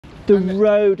The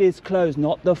road is closed,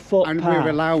 not the footpath. And we're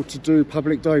allowed to do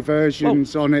public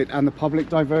diversions on it, and the public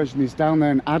diversion is down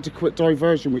there, an adequate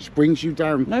diversion which brings you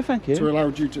down. No, thank you. To allow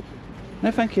you to.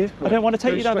 No, thank you. I don't want to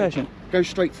take your diversion. Go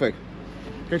straight through.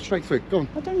 Go straight through. Go on.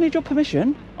 I don't need your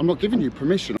permission. I'm not giving you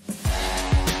permission.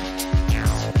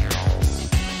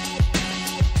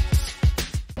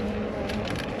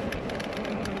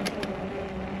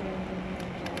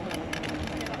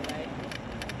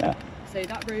 Yeah. So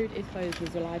that road is closed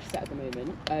as a live set at the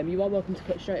moment. You are welcome to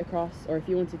cut straight across, or if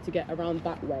you wanted to get around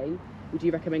that way, would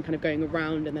you recommend kind of going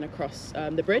around and then across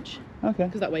the bridge? Okay.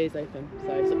 Because that way is open,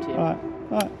 so it's up to you. All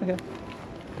right, okay.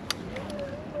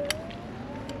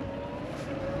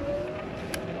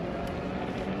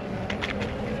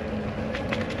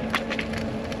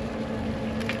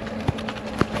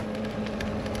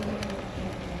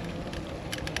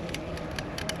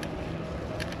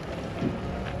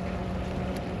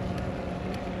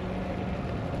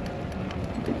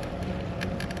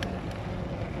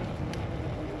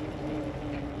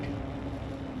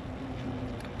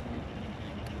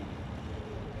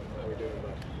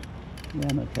 Yeah,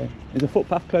 I'm okay. Is the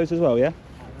footpath closed as well, yeah?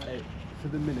 For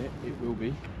the minute, it will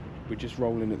be. We're just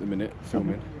rolling at the minute,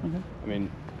 filming. Okay. I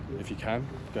mean, if you can,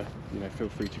 go. You know, feel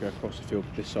free to go across the field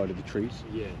this side of the trees.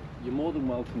 Yeah, you're more than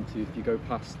welcome to, if you go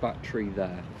past that tree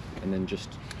there and then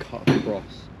just cut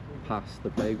across past the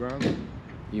playground,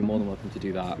 you're more than welcome to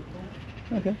do that.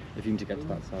 Okay. If you need to get to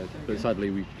that side. But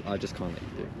sadly, I just can't let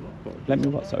you do. Let me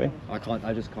what, sorry? I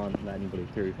just can't let anybody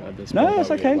through at this No, point.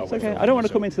 it's okay, it's okay. I don't want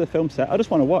to come into the film set, I just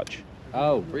want to watch.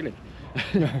 Oh, really?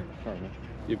 Fair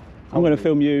enough. I'm going to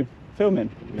film you filming.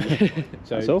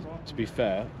 So, That's all. to be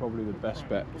fair, probably the best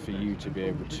bet for you to be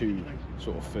able to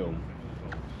sort of film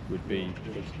would be,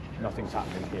 because nothing's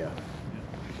happening here.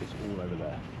 It's all over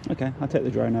there. Okay, I'll take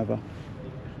the drone over.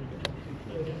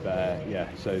 But yeah,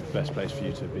 so the best place for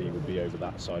you to be would be over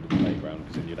that side of the playground,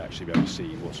 because then you'd actually be able to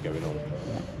see what's going on.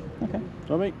 Okay.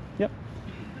 So, mate? Yep.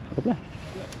 Lovely.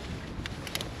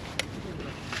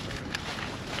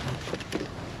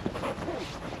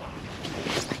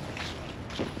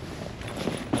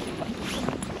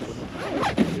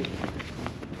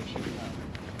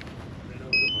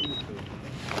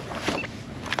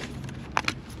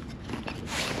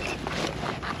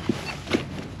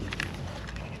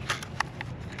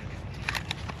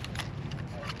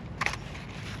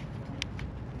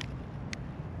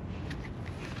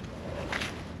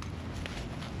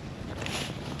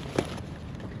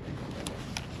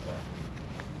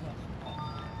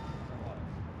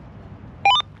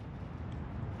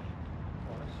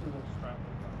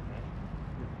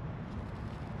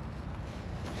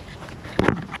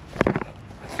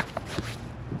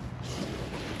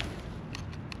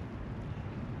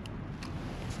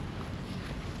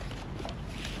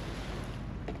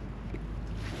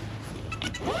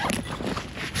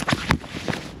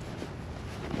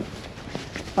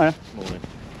 Hiya. Morning.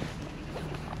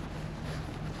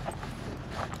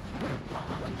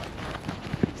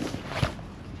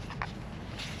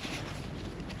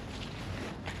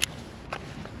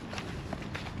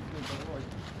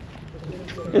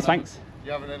 Yes, thanks.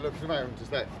 You having a look around? Is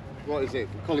that what is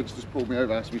it? The colleagues just pulled me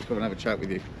over, asked me to come and have a chat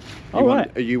with you. Oh,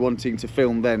 right. Are you wanting to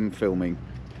film them filming?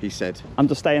 He said. I'm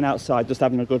just staying outside, just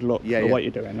having a good look Yeah, at yeah. what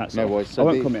you're doing. That's No all. worries. I So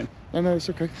won't come in. No, it's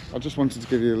okay. I just wanted to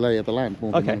give you the lay of the land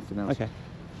more than Okay. anything else. Okay.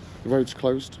 The road's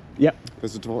closed. Yep.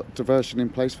 There's a diversion in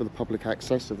place for the public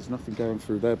access, so there's nothing going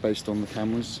through there based on the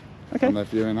cameras. Okay. On their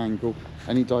viewing angle.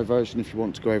 Any diversion, if you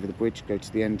want to go over the bridge, go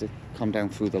to the end, come down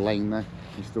through the lane there.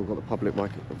 You've still got the public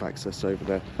right of access over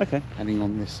there. Okay. Anything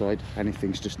on this side,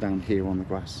 anything's just down here on the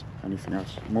grass. Anything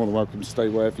else, more than welcome to stay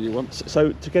wherever you want.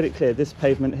 So to get it clear, this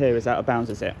pavement here is out of bounds,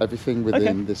 is it? Everything within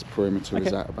Okay. this perimeter is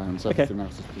Okay. out of bounds. Okay. Everything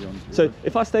else is beyond. So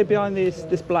if I stay behind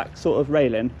this black sort of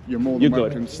railing, You're more than you're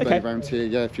welcome good. to stay Okay. around here.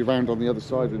 Yeah, if you're round on the other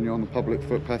side and you're on the public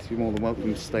footpath, you're more than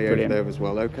welcome to stay Brilliant. over there as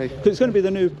well, okay? 'Cause it's going to be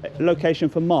the new location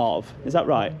for Marv, is that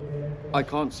right? I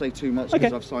can't say too much because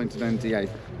Okay. I've signed an NDA,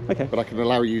 Okay. but I can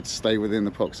allow you to stay within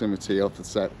the proximity of the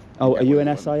set. Oh, are you an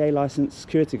want. SIA licensed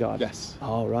security guard? Yes.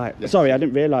 Oh, right. Yes. Sorry, I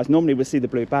didn't realise. Normally we see the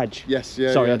blue badge. Yes,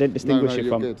 yeah. Sorry, yeah. I didn't distinguish no, it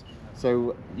you're from. Good.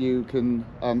 So you can,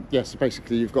 yes,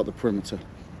 basically you've got the perimeter.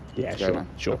 Yeah, to go sure, around.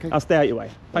 sure. Okay. I'll stay out your way.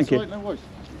 Thank That's you. all right, no worries.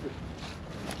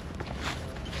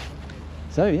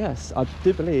 So yes, I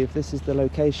do believe this is the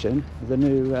location, the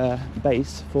new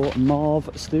base for Marv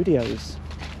Studios.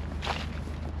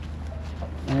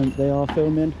 And they are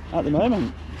filming at the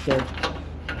moment. So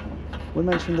we'll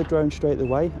mention the drone straight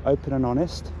away, open and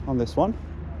honest on this one.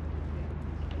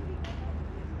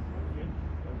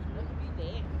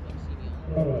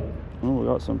 Oh, we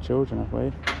got some children, have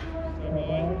we?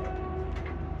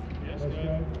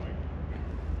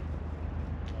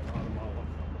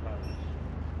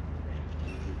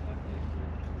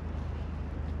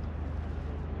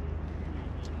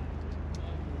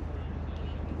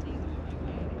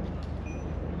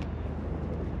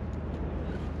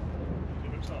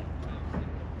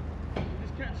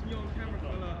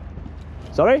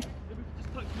 Sorry? Just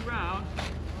tuck you round.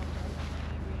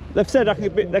 They've said I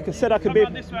could be. They said I could be.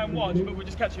 Come around this way and watch, but we're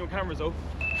just catching your cameras all.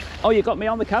 Oh, you got me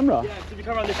on the camera. Yeah, so if you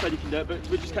come around this way, you can do it, but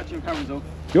we're just catching your cameras all.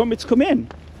 You want me to come in?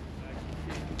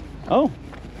 Oh,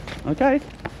 okay.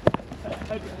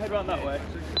 Head round that way.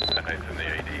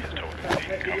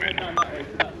 Head round that way.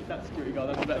 That's security guard.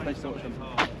 That's a better place to watch them.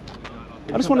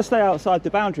 I just want to stay outside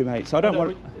the boundary, mate. So I don't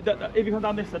want. If you come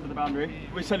down this end of the boundary,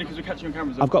 we're certainly because we're catching your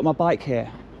cameras all. I've got my bike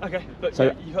here. Okay, but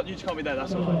So- you just can't be there.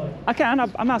 That's all. I can.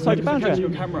 I'm outside the We're catching boundary. your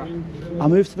camera. I'll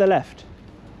move to the left.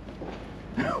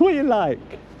 What are you like?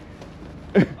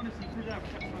 Honestly, through there, we're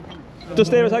catching your camera.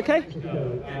 Just there is okay?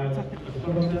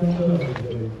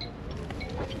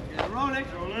 Yeah, rolling.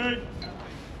 Rolling.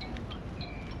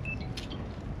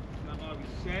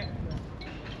 Set.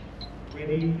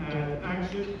 Ready and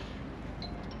action.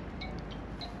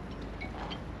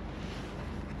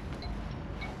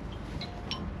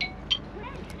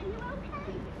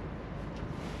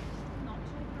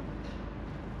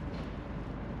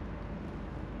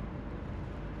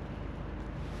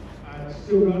 And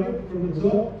still running from the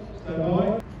top. Stand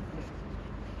by.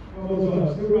 One more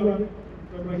time. Still running.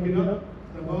 Don't break it up.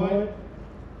 Stand by.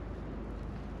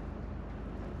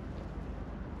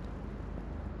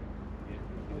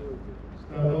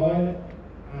 Stand by,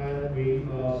 and we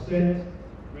are set,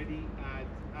 ready, and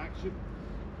action.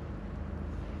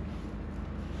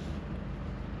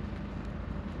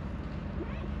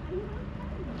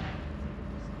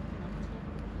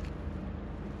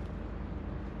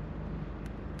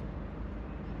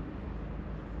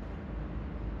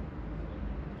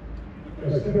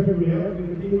 Okay, step everybody out, we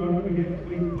can keep running, we get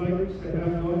clean plates, step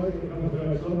out guys, get a couple of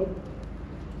birds on.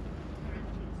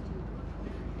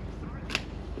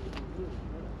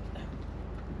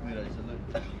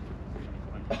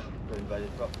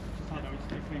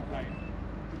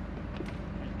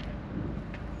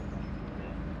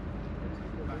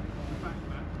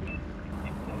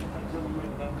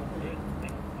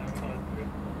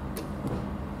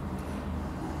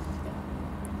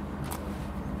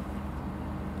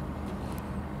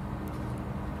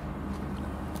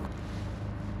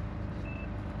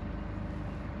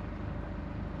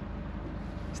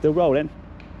 Still rolling?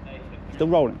 Still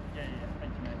rolling? Yeah,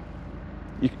 thank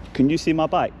you, mate. Can you see my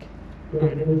bike? No,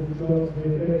 it's just the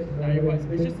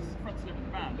front slip of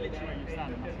the van, literally where you're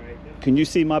standing. Can you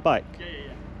see my bike? Yeah,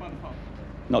 by the pub.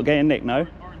 Not getting nicked, no? Orange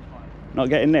one. Not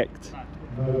getting nicked?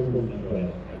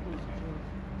 No.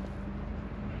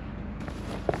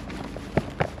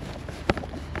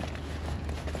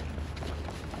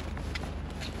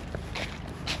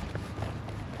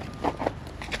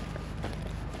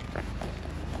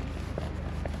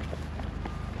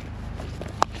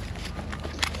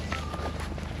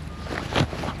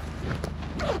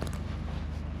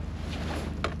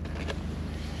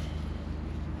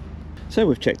 So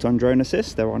we've checked on drone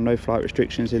assist. There are no flight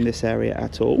restrictions in this area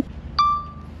at all.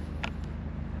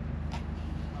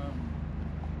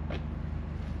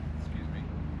 Excuse me.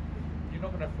 You're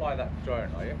not going to fly that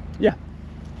drone, are you? Yeah.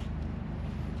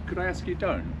 Could I ask you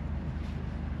don't?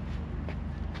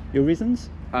 Your reasons?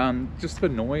 Just for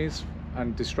noise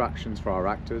and distractions for our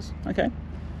actors. Okay.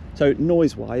 So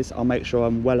noise-wise, I'll make sure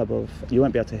I'm well above. You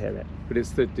won't be able to hear it. But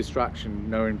it's the distraction,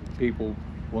 knowing people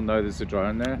will know there's a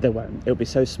drone there. They won't. It'll be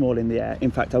so small in the air.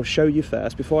 In fact, I'll show you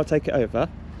first before I take it over.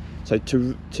 So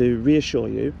to reassure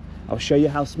you, I'll show you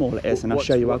how small it is, and I'll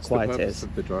show you how quiet it What's is. the purpose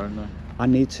of the drone though? I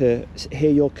need to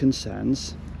hear your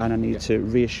concerns, and I need to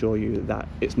reassure you that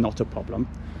it's not a problem.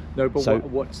 No, but So-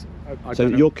 what's... I So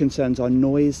don't know. your concerns are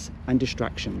noise and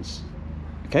distractions.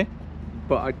 Okay?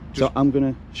 But I just... So I'm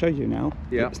going to show you now.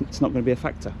 Yeah. It's not going to be a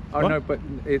factor. I right? know, but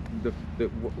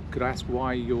could I ask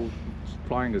why you're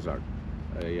flying a drone?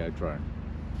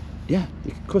 Yeah,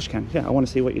 of course you can. Yeah, I want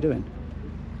to see what you're doing.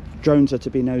 Drones are to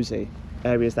be nosy.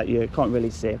 Areas that you can't really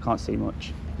see. I can't see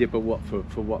much. Yeah, but what for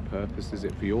what purpose? Is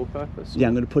it for your purpose? Yeah,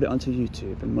 I'm going to put it onto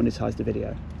YouTube and monetize the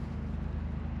video.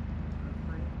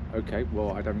 Okay,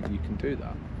 well, I don't think you can do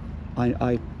that.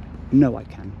 I know I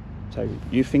can. So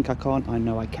you think I can't? I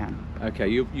know I can. Okay,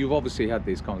 you've obviously had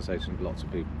these conversations with lots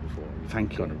of people before. You've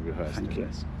Thank you. kind of rehearsed Thank in you.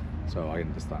 this, so I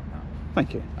understand that.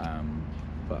 Thank you.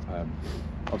 But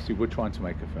obviously, we're trying to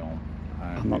make a film.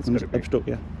 And I'm not it's going to gotta be- obstruct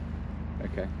you.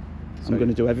 Okay. I'm going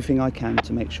to do everything I can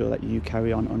to make sure that you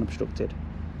carry on unobstructed.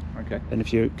 Okay. And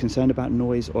if you're concerned about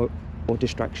noise or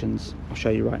distractions, I'll show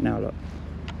you right now, look.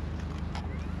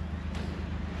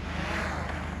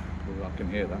 Well, I can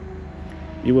hear that.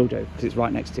 You will do, because it's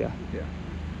right next to you. Yeah.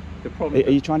 The problem. Are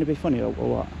you trying to be funny or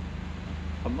what?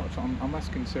 I'm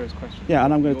asking serious questions. Yeah,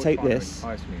 and I'm going You're to take trying this. To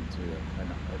entice me into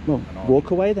Well, an walk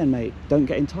argument. away then, mate. Don't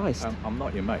get enticed. I'm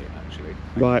not your mate, actually.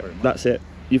 Thank you Right, very much. that's it.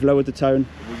 You've lowered the tone.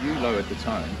 Well, you lowered the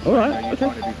tone. All right, Now you're okay.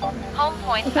 trying to be funny. Home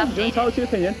point Okay, you're entitled to your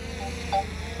opinion.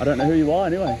 I don't know who you are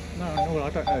anyway. No, I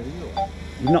don't know who you are.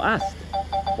 You've not asked.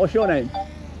 What's your name?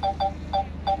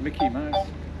 Mickey Mouse.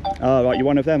 Oh, right, you're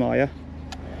one of them, are you?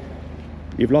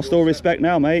 You've lost all respect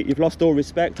now, mate. You've lost all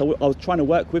respect. I was trying to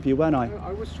work with you, weren't I?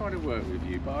 I was trying to work with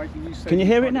you, but you said Can you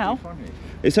hear it now?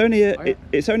 It's only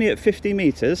at 50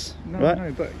 meters, No, right?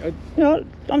 no, but You know,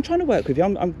 I'm trying to work with you.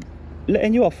 I'm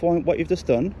letting you off on what you've just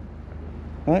done,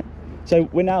 right? So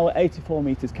we're now at 84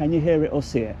 meters. Can you hear it or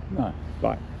see it? no.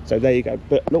 Right. So there you go.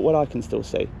 But look what I can still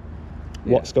see.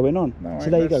 Yeah. What's going on? No, so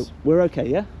there you go. that's- We're okay,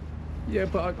 yeah? Yeah,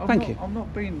 but Thank you. I'm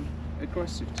not being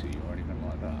aggressive to you or anything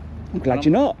like that. I'm glad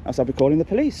you're not, else I'll be calling the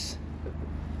police.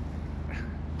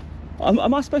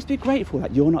 Am I supposed to be grateful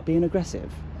that you're not being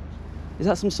aggressive? Is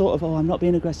that some sort of, oh, I'm not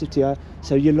being aggressive to you,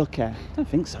 so you're lucky? I don't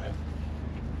think so.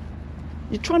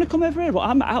 You're trying to come over here. Well,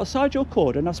 I'm outside your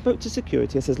cordon. I spoke to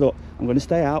security. I says, look, I'm going to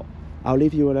stay out. I'll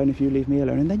leave you alone if you leave me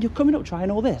alone. And then you're coming up trying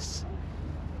all this.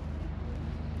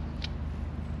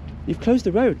 You've closed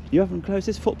the road. You haven't closed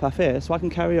this footpath here, so I can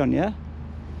carry on, yeah?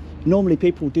 Normally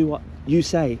people do what you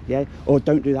say, yeah? Or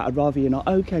don't do that. I'd rather you're not.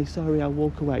 Okay, sorry, I'll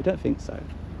walk away. Don't think so.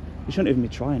 You shouldn't even be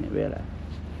trying it, really.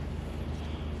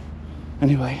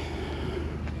 Anyway,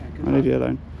 I'll leave you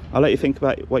alone. I'll let you think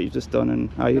about what you've just done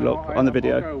and how you look on the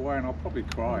video. I'll go away and I'll probably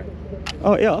cry.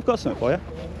 Oh, yeah, I've got something for you.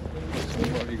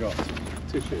 What have you got?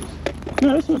 Tissues?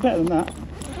 No, there's something better than that.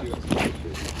 Have you got some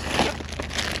tissues?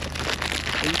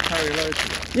 Will you carry a load of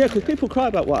that? Yeah, because people cry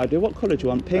about what I do. What colour do you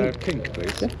want? Pink? Pink,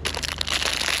 please. Yeah.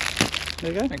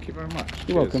 There you go. Thank you very much.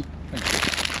 You're Cheers. welcome. Thank you.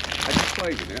 Have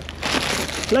you flavoured it?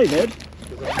 Flavoured?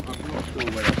 Because I'm not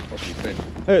sure where that's probably been.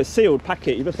 Oh, it's sealed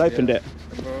packet. You just opened Yeah. it.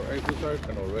 Well, it was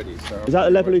open already, so... Is that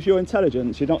the level of your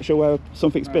intelligence? You're not sure where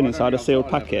something's been inside a sealed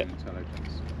packet?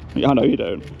 Yeah, I know you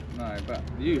don't. No, but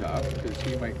you have,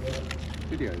 because you make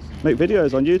videos. Make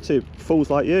videos on YouTube. Fools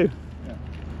like you. Yeah.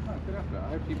 Oh, good effort. I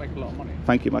hope you make a lot of money.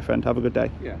 Thank you, my friend. Have a good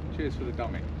day. Yeah, cheers for the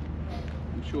dummy.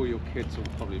 I'm sure your kids will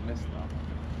probably miss that.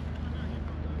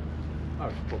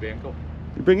 Oh, probably ain't got.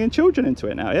 You're bringing children into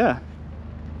it now, yeah?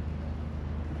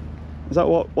 Is that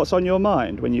what's on your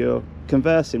mind when you're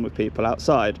conversing with people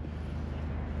outside?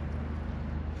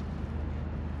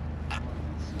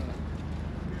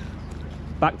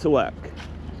 Back to work.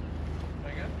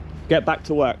 Get back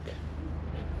to work.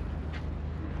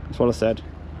 That's what I said.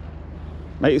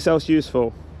 Make yourselves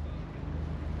useful.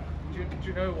 Do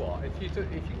you know what? If you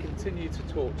continue to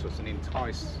talk to us and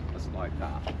entice us like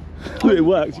that, It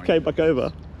worked. You came back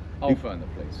over. I'll phone the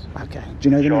police. Okay. Do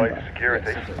you know the number?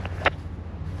 Security.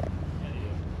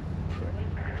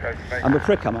 I'm a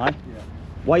prick, am I? Yeah.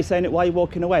 Why are you saying it? Why are you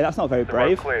walking away? That's not very The road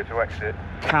brave. clear to exit.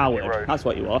 Coward. Road. That's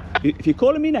what you are. If you're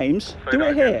calling me names, Say do that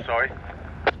it again, here. Sorry.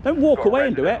 Don't walk Got a away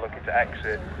and do it. resident looking to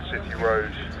exit City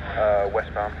Road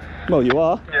westbound. Well, you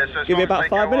are. Yeah, so as Give me long as about they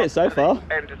 5 go minutes up so to far.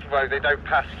 the end of the road, they don't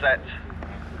pass set.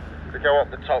 They go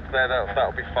up the top there,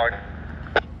 that'll be fine.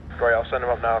 Great, I'll send them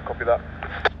up now, I'll copy that.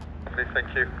 Lovely,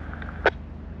 thank you.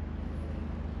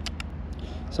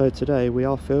 So today we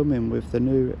are filming with the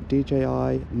new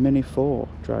DJI Mini 4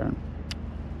 drone.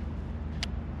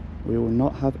 We will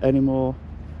not have any more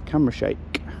camera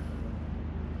shake.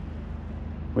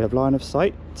 We have line of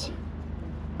sight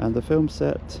and the film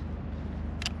set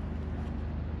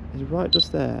is right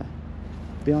just there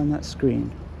behind that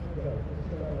screen.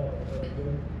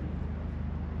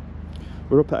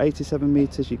 We're up at 87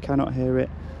 meters, you cannot hear it,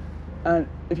 and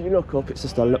if you look up it's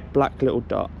just a black little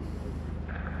dot.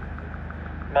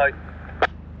 Mike.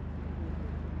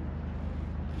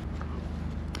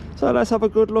 So let's have a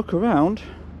good look around.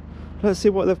 Let's see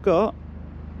what they've got.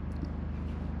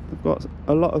 They've got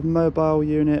a lot of mobile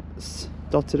units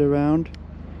dotted around.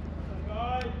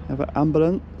 They have an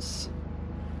ambulance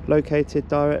located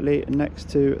directly next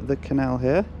to the canal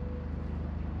here.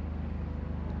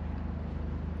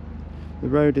 The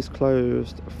road is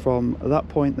closed from that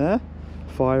point there.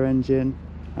 Fire engine,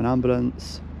 an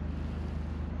ambulance,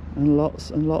 and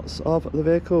lots of the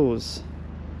vehicles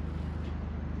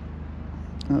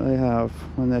that they have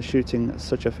when they're shooting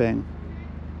such a thing.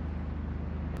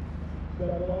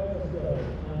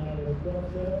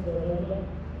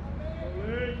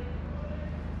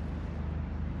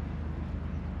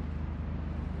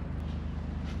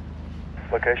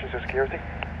 Locations of security.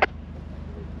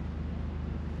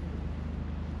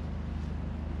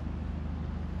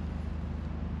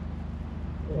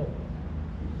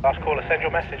 Last caller, send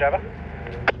your message over.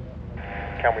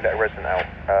 Can we let a resident out?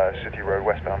 City Road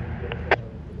westbound.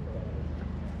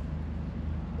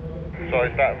 So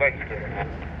is that a resident?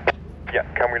 Yeah,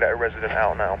 can we let a resident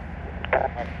out now?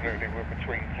 Absolutely, we're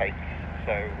between takes,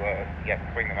 so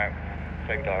yeah, bring them out,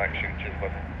 same direction, cheers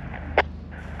bud.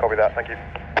 Copy that, thank you.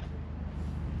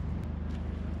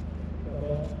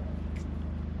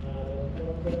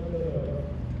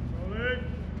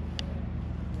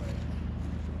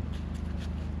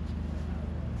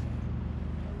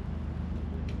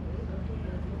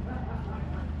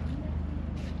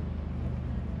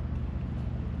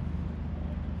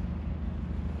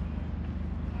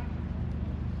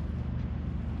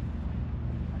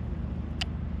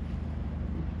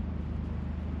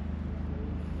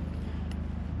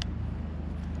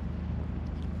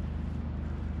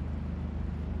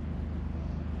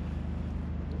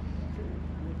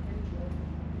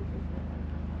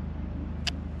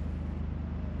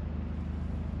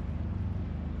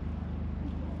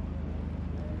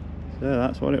 So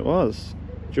that's what it was.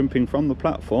 Jumping from the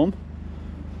platform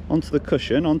onto the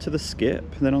cushion, onto the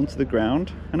skip, and then onto the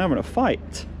ground, and having a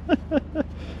fight.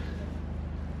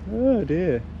 Oh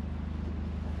dear.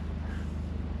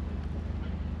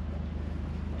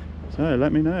 So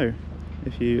let me know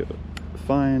if you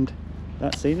find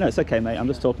that scene. No, it's okay, mate. I'm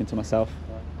just talking to myself.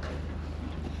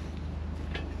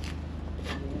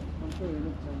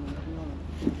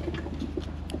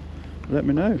 Let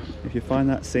me know if you find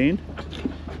that scene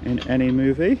in any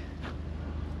movie.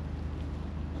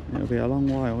 It'll be a long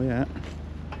while yet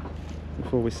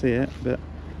before we see it, but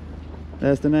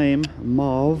there's the name,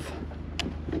 Marv.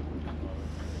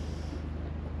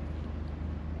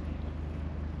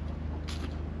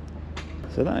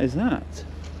 So that is that.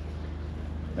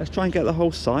 Let's try and get the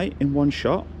whole site in one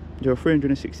shot, do a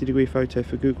 360-degree photo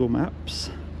for Google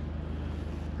Maps,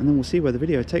 and then we'll see where the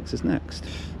video takes us next.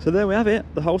 So there we have it,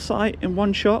 the whole site in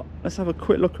one shot. Let's have a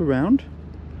quick look around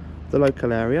the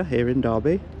local area here in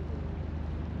Derby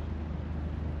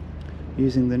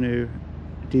using the new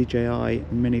DJI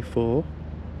Mini 4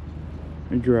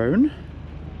 drone.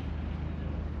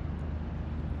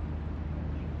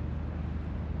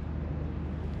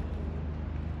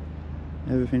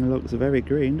 Everything looks very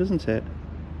green, doesn't it?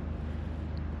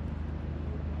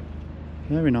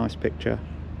 Very nice picture.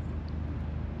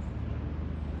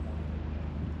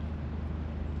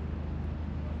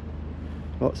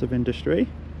 Lots of industry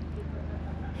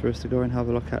for us to go and have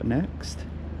a look at next.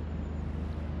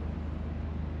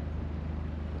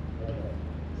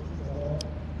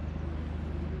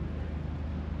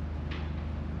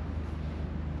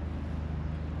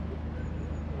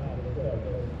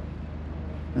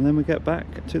 And then we get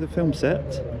back to the film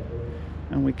set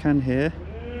and we can hear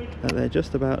that they're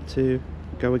just about to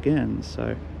go again,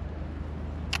 so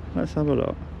let's have a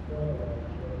look.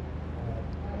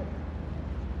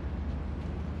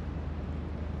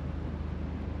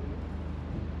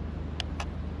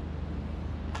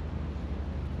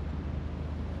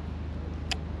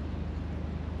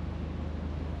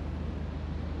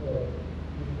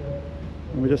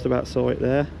 And we just about saw it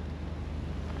there.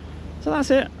 So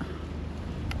that's it.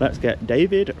 Let's get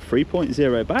David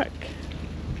 3.0 back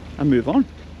and move on.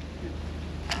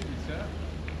 Excuse me, sir.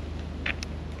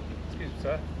 Excuse me,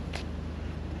 sir.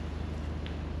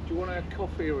 Do you want a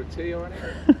coffee or a tea or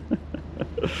anything?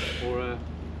 Or a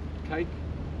cake?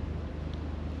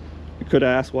 Could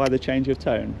I ask why the change of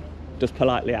tone? Just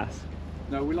politely ask.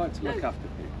 No, we like to look after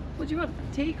people. What do you want?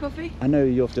 Tea, coffee? I know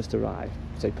you've just arrived,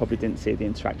 so you probably didn't see the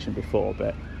interaction before,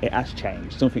 but it has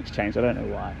changed. Something's changed, I don't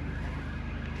know why.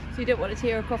 So you don't want a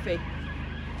tea or a coffee?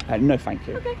 No, thank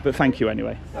you. Okay. But thank you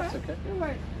anyway. That's okay. All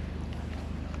right.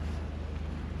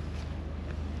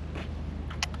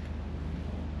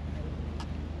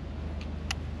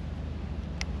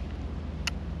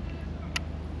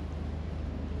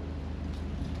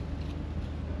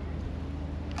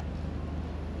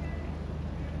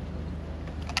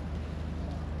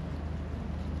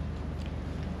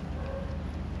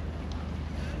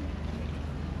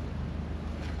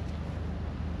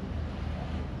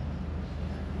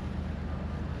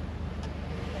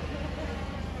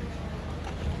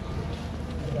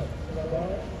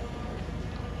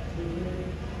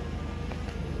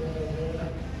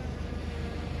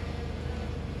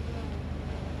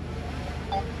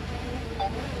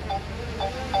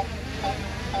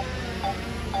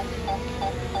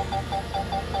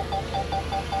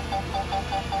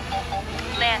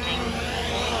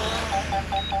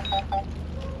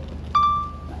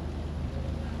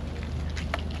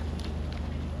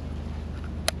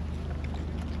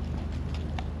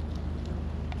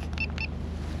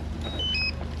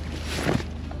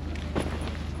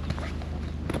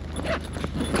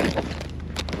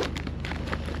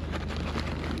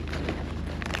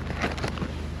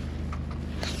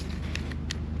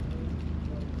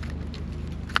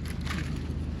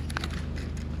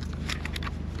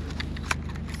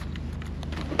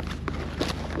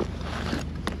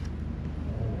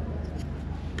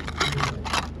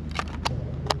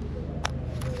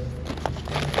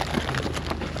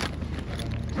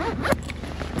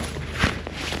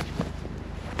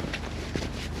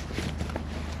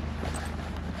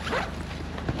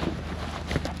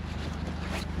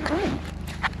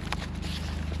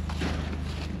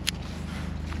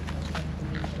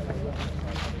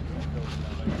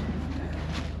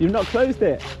 You've not closed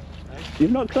it.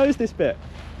 You've not closed this bit.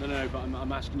 No, but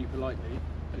I'm asking you politely,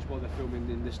 just while they're filming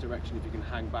in this direction, if you can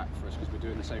hang back for us, because we're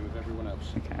doing the same with everyone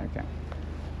else. Okay.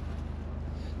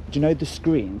 Do you know the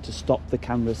screen to stop the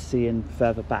cameras seeing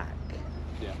further back?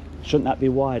 Yeah. Shouldn't that be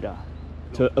wider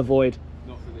to avoid?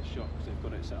 Not for this shot, because they've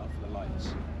got it set up for the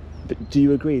lights. But do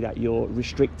you agree that you're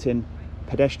restricting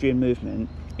pedestrian movement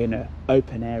in an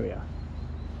open area?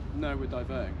 No, we're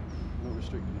diverting, not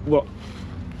restricting them. What?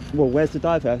 Well, where's the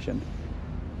diversion?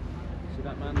 See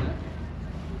that man there?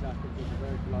 He's asking people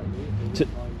very politely if they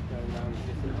wouldn't mind going around a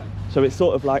different way. So it's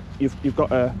sort of like you've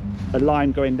got a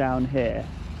line going down here,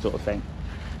 sort of thing.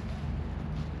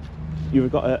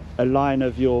 You've got a line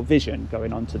of your vision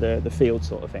going onto the field,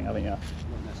 sort of thing, haven't you? Not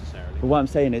necessarily. But what I'm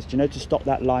saying is, do you know, to stop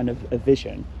that line of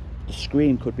vision, the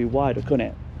screen could be wider, couldn't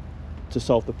it, to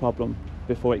solve the problem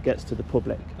before it gets to the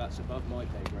public? That's above my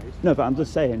pay grade. No, but I'm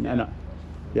just saying, Yeah. and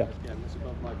yeah. Again, that's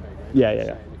above my pay grade. Yeah, I'm yeah, just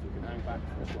yeah. saying, if you can hang back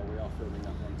for us while we are filming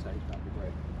that one take, that'd be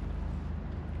great.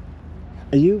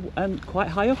 Are you quite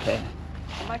high up here?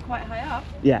 Am I quite high up?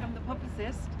 Yeah. I'm the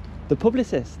publicist. The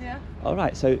publicist? Yeah. All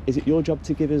right, so is it your job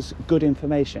to give us good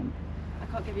information? I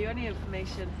can't give you any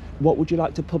information. What would you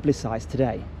like to publicise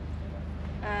today?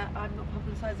 I'm not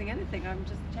publicising anything. I'm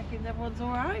just checking everyone's all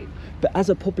right. But as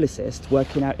a publicist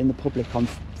working out in the public on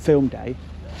film day,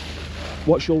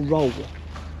 what's your role?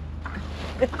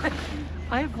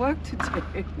 I have work to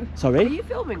do. Sorry? Are you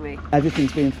filming me?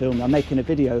 Everything's being filmed. I'm making a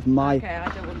video of my... Okay,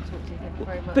 I don't want to talk to you. Thank you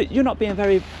very much. But you're not being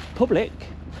very public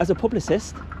as a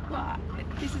publicist. Well,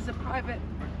 this is a private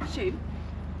shoot.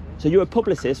 So you're a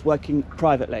publicist working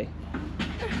privately.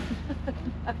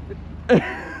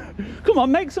 Come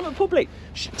on, make something public.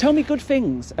 Tell me good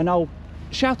things and I'll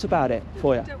shout about it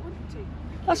for you. I don't want to.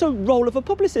 That's a role of a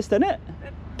publicist, isn't it?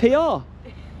 PR.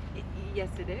 Yes,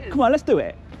 it is. Come on, let's do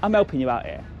it. I'm helping you out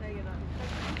here. No, you're not.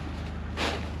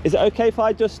 Is it okay if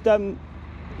I just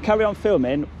carry on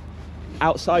filming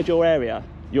outside your area,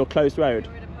 your closed road?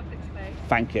 You're in a public space.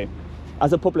 Thank you.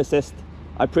 As a publicist,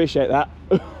 I appreciate that.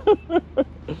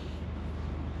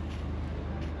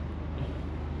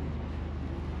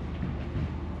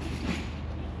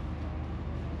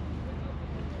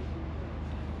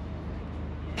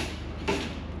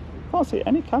 Can't see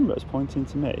any cameras pointing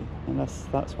to me, unless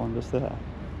that's one just there.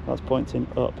 That's pointing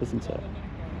up, isn't it?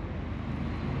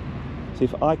 See,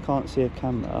 if I can't see a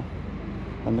camera,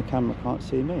 then the camera can't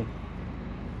see me.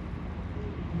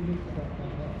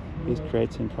 He's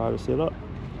creating privacy, look.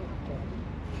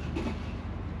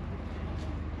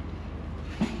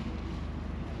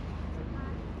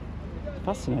 It's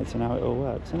fascinating how it all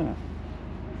works, isn't it?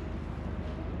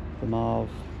 The Marv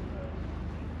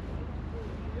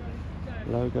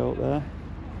logo up there.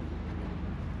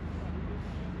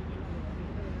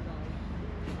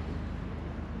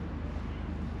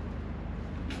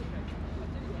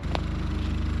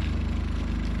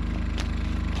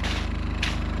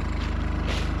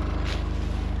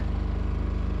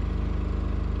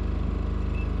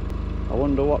 I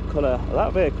wonder what colour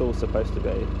that vehicle's supposed to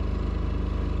be.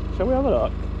 Shall we have a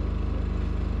look?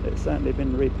 It's certainly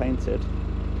been repainted.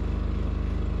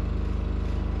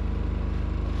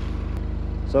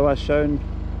 So as shown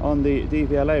on the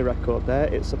DVLA record there,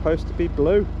 it's supposed to be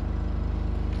blue.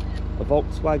 A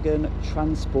Volkswagen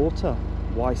Transporter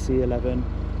YC11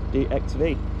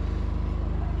 DXV.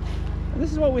 And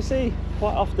this is what we see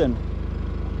quite often.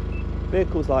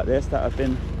 Vehicles like this that have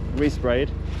been resprayed.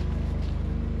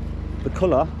 The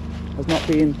colour has not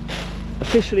been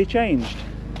officially changed.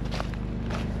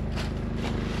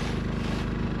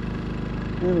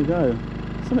 There we go.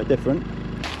 Something different.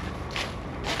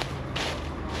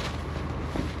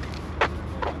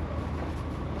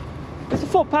 Is the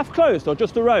footpath closed or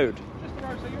just the road? Just the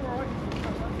road, so you're alright.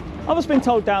 I've just been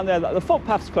told down there that the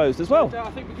footpath's closed as well. I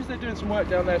think because they're doing some work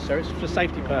down there, sir, it's for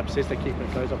safety purposes they're keeping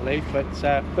it closed, I believe.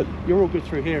 But you're all good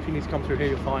through here. If you need to come through here,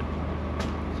 you're fine.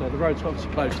 So the road's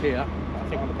obviously closed here. I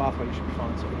think on the pathway you should be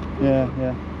fine. So.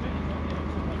 Yeah.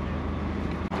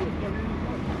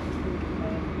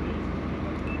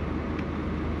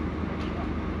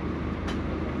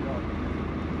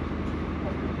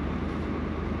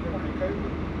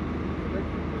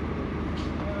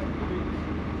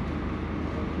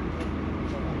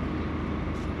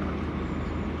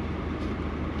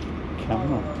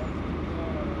 Camera.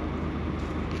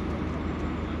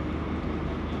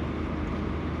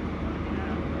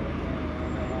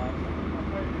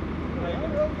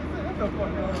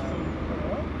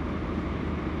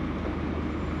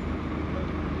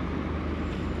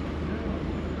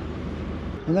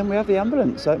 And then we have the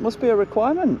ambulance, so it must be a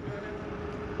requirement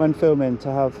when filming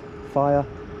to have fire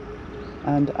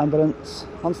and ambulance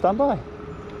on standby.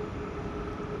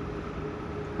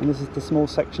 And this is the small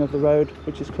section of the road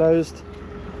which is closed.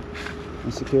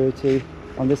 And security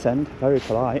on this end, very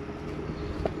polite,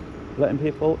 letting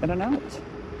people in and out.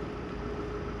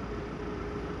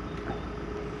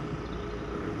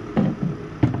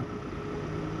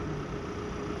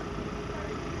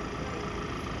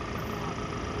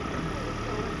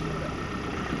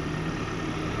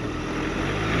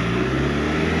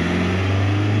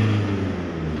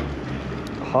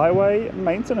 Highway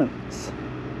maintenance.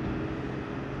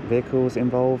 Vehicles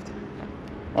involved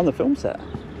on the film set.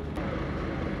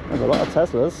 There's a lot of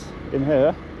Teslas in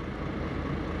here.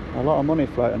 A lot of money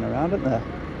floating around, isn't there?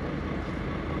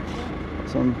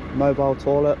 Some mobile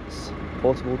toilets,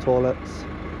 portable toilets.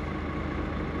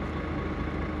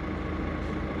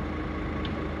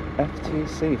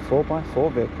 FTC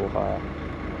 4x4 vehicle hire.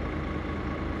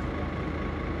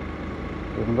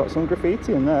 Even got some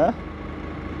graffiti in there.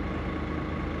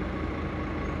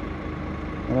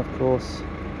 And of course,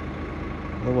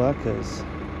 the workers.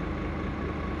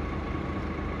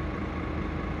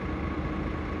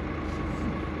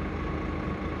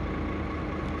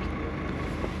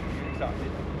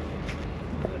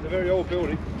 It's a very old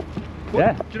building.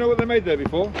 Yeah. Do you know what they made there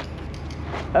before?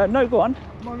 No, go on.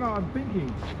 No, I'm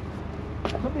thinking.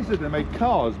 Somebody said they made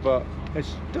cars, but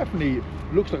it's definitely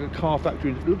looks like a car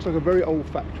factory. It looks like a very old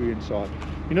factory inside.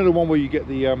 You know the one where you get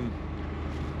the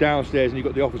downstairs and you've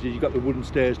got the offices, you've got the wooden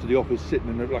stairs to the office sitting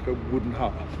in like a wooden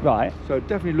hut. Right. So it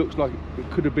definitely looks like it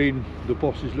could have been the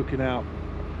bosses looking out.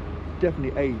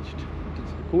 Definitely aged.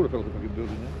 It's the quarter felt like a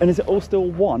building there. And is it all still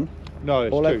one? No,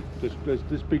 it's Or two. There's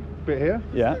this big bit here.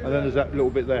 Yeah. And then there's that little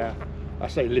bit there. I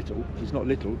say little, it's not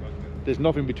little. There's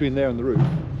nothing between there and the roof.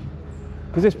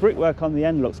 Because this brickwork on the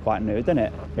end looks quite new, doesn't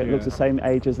it? It looks the same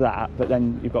age as that, but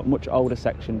then you've got much older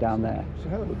section down there. It's a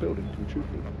hell of a building, to be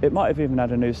truthful. It might have even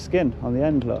had a new skin on the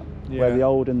end, look. Where Yeah. the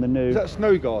old and the new... Is that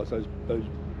snow guards, those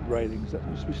railings? That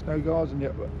used to be snow guards? And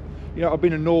yet, you know, I've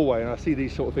been in Norway and I see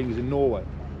these sort of things in Norway.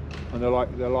 And they're like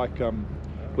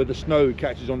where the snow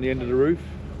catches on the end of the roof.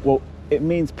 Well, it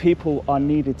means people are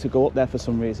needed to go up there for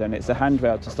some reason. It's a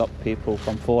handrail to stop people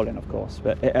from falling, of course,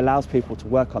 but it allows people to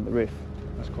work on the roof.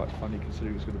 That's quite funny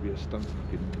considering it's going to be a stunt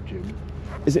fucking gym.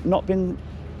 Is it not been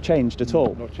changed at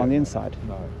all Not on the yet, inside?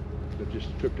 No, they've just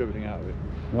stripped everything out of it.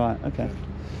 Right, okay.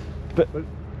 Yeah. But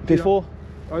before...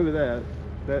 Over there,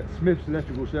 Smith's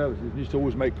Electrical Services used to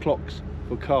always make clocks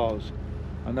for cars.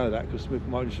 I know that because Smith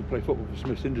used to play football for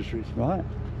Smith's Industries. Right.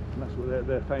 And that's what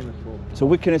they're famous for. So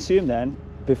we can assume then,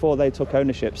 before they took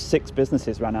ownership, 6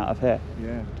 businesses ran out of here.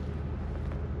 Yeah.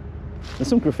 There's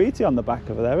some graffiti on the back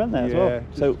over there, isn't there, as well?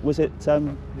 So was it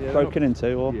broken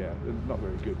into, or...? Yeah, they're not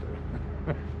very good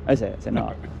though. Is it? Is it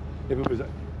not? If it was,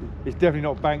 it's definitely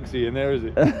not Banksy in there, is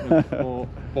it? Or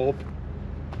Bob.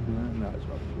 No, it's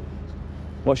rubbish.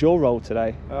 What's your role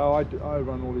today? Oh, I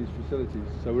run all these facilities.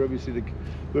 So wherever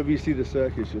you see the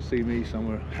circus, you'll see me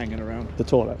somewhere hanging around. The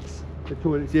toilets? The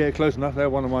toilets, yeah, close enough. They're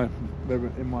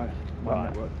in my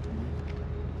network.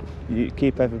 You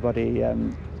keep everybody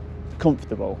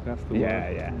comfortable. That's the word.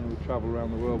 Yeah. We travel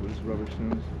around the world with this rubbish.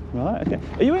 Right, okay.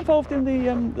 Are you involved in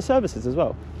the services as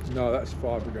well? No, that's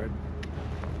Fire Brigade.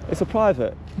 It's a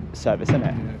private service, isn't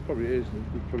it? Yeah, it probably is. We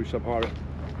could probably sub-hire it.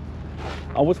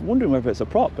 I was wondering whether it's a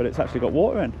prop, but it's actually got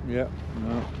water in. Yeah.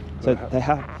 No. So they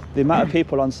have the amount of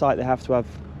people on site. They have to have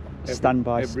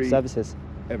standby services.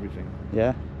 Everything.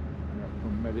 Yeah.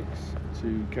 From medics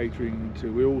to catering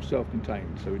to we're all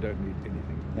self-contained, so we don't need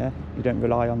anything. Yeah. You don't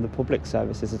rely on the public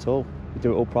services at all. You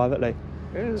do it all privately.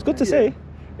 Yeah, it's good to see.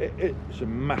 It's a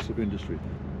massive industry.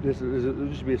 There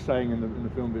used to be a saying in the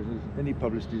film business: any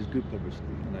publicity is good publicity.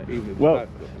 You know, even if it's bad.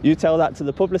 You tell that to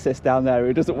the publicist down there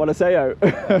who doesn't want to say oh.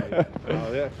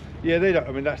 Yeah, they don't.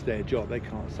 I mean, that's their job. They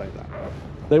can't say that.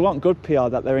 They want good PR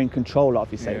that they're in control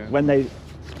of. You say when they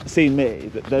see me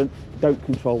that they don't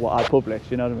control what I publish.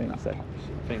 You know what I mean? So.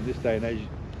 I think this day and age,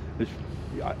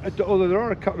 although there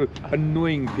are a couple of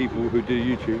annoying people who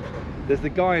do YouTube. There's the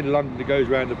guy in London that goes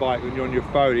around the bike when you're on your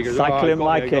phone. He goes, Cycling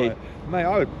Mikey. Mate,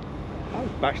 I would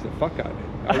bash the fuck out of it.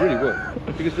 I really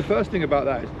would. Because the first thing about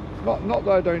that is, not that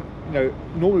I don't, you know,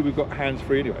 normally we've got hands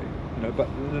free anyway, you know, but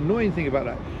the annoying thing about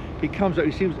that, he comes up,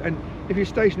 he seems, and if you're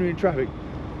stationary in traffic,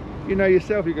 you know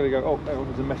yourself, you're going to go, oh, hang on,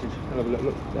 there's a message. I'll have a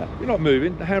look. Yeah. You're not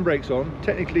moving, the handbrake's on,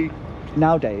 technically.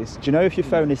 Nowadays, do you know if your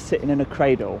phone is sitting in a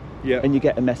cradle and you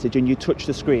get a message and you touch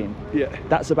the screen,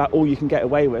 that's about all you can get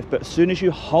away with. But as soon as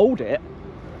you hold it,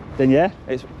 then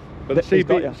it's... But the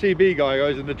CB guy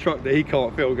goes in the truck that he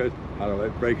can't feel, goes, I don't know,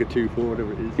 breaker 2, 4,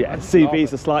 whatever it is. Yeah,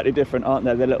 CBs are slightly different, aren't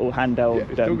they? They're little handheld. Yeah,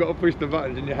 you've still got to push the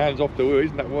buttons and your hands off the wheel,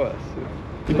 isn't that worse?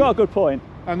 You've got a good point.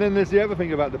 And then there's the other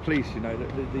thing about the police, you know,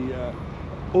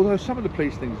 although some of the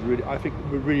police things really, I think,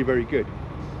 were really very good.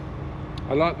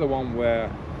 I like the one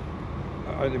where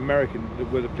an American,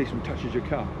 where the policeman touches your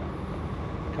car,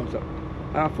 comes up,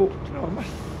 and I thought, you know,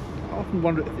 I often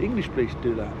wonder if the English police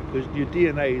do that, because your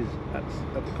DNA is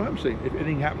at the crime scene. If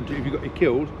anything happened to you, if you got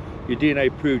killed, your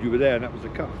DNA proved you were there, and that was the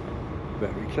car.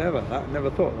 Very clever. That, never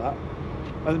thought of that.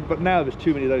 But now there's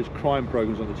too many of those crime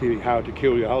programs on the TV, how to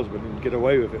kill your husband and get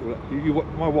away with it.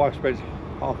 My wife spends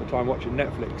half the time watching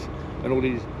Netflix, and all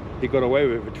these, he got away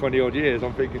with it for 20 odd years.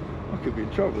 I'm thinking, I could be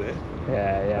in trouble here.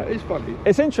 Yeah. It's funny.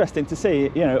 It's interesting to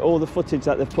see, you know, all the footage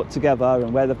that they've put together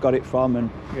and where they've got it from, and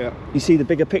yeah, you see the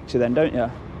bigger picture then, don't you?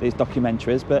 These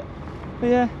documentaries, but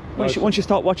yeah, once you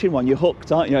start watching one, you're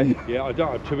hooked, aren't you? Yeah, I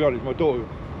don't. To be honest, my daughter,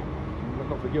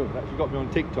 not forgiving that, she got me on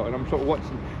TikTok, and I'm sort of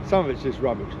watching. Some of it's just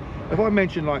rubbish. If I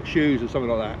mention like shoes or something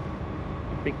like that,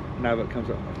 I think now that comes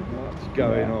up, I think, what's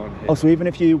going on here? Oh, so even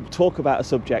if you talk about a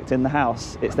subject in the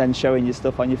house, it's then showing you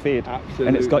stuff on your feed. Absolutely.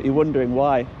 And it's got you wondering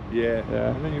why. Yeah.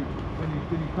 And then you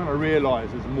kind of realise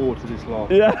there's more to this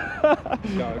life. Yeah.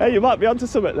 Hey, you might be onto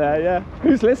something there, yeah.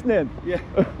 Who's listening? Yeah.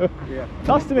 Yeah.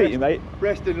 Nice to meet you, mate.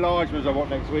 Breast enlargements I want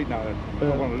next week now.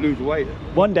 I want to lose weight.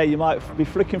 One day you might be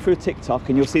flicking through TikTok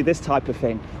and you'll see this type of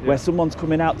thing, where someone's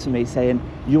coming out to me saying,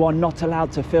 you are not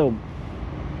allowed to film,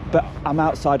 but I'm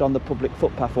outside on the public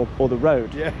footpath or the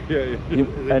road. Yeah. They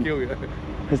kill you.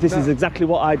 Because this is exactly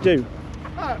what I do.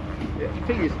 The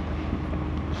thing is,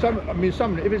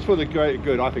 some, if it's for the greater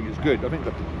good, I think it's good. I think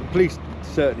the police,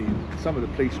 certainly, some of the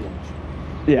police ones,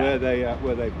 where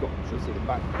they've got sort of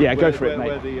back. Yeah, go for it,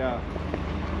 mate.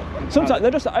 Sometimes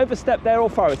they just overstep their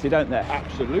authority, don't they?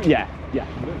 Absolutely. Yeah.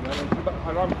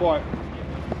 And I'm quite.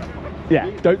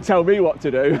 Yeah, don't tell me what to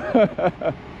do.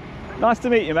 Nice to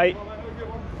meet you, mate.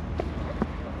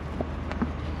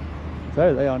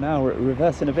 So they are now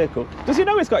reversing a vehicle. Does he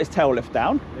know he's got his tail lift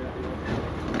down? Yeah.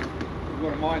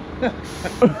 One of mine.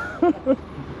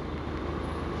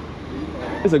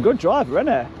 He's a good driver, isn't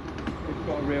he? He's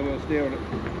got a rear wheel steer on it.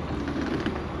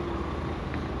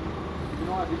 You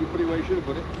know, I think you put it where you should have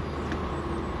put it.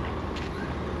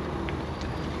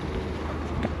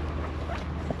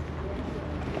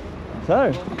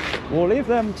 So we'll leave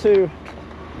them to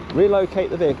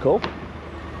relocate the vehicle.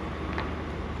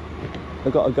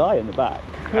 They've got a guy in the back.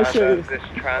 This transit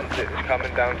is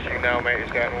coming down to you now, mate.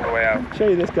 It's going all the way out. Show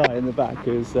you this guy in the back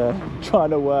who's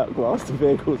trying to work whilst the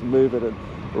vehicle's moving and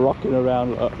rocking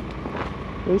around. Look.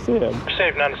 You see him?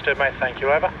 Received and understood, mate. Thank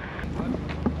you. Over.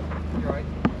 You alright?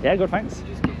 Yeah, good, thanks.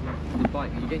 Just getting the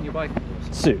bike. Are you getting your bike?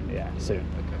 Soon, yeah, soon.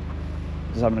 Okay.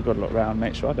 Just having a good look around,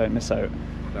 make sure I don't miss out.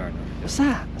 Fair enough. What's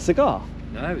that? A cigar?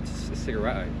 No, it's a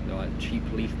cigarette. They're like cheap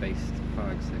leaf-based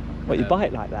fags. What, you buy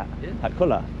it like that? Yeah. That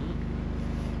colour?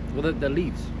 Well, they're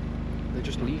leaves. They're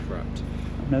just leaf wrapped.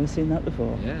 I've never seen that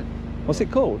before. Yeah. What's it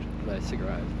called? They're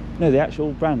cigarettes. No, the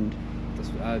actual brand. That's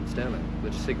Sterling.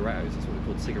 They're just cigarettos. That's what they're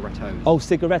called, cigarettos. Oh,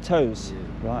 cigarettos.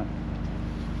 Yeah. Right.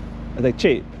 Are they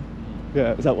cheap?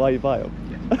 Yeah. Is that why you buy them?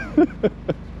 Yeah.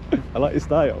 I like your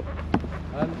style.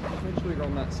 Just make sure you're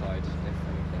on that side, if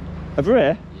anything. Over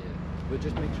here? Yeah. But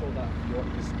just make sure that you're,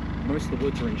 because most of the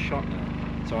woods are in shot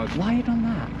now. So I've. Why have you done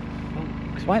that?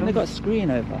 Why haven't they got a screen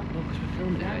over? No, because we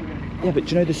filmed it. Yeah, but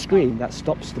do you know the screen that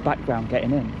stops the background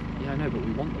getting in? Yeah, I know, but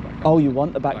we want the background. Oh, you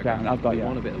want the background? I've got you. We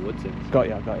want a bit of woods in. So. Got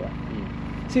you.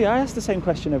 See, I asked the same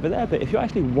question over there, but if you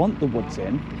actually want the woods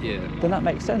in, then that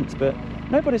makes sense. But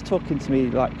nobody's talking to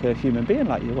me like a human being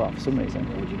like you are for some reason.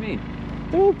 What do you mean?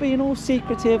 They're all being all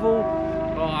secretive, all...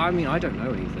 Well, I mean, I don't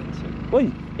know anything, so...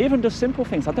 Well, even just simple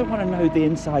things. I don't want to know the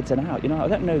insides and out, you know, I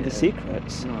don't know the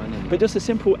secrets. No, I know. But just a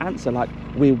simple answer like,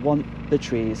 we want the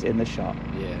trees in the shot.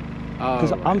 Yeah.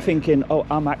 Because I'm thinking, oh,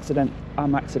 I'm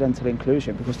accidental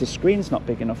inclusion because the screen's not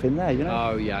big enough in there, you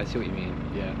know? Oh, yeah, I see what you mean,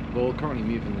 yeah. Well, we're currently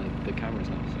moving the cameras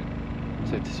now,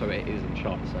 so it is in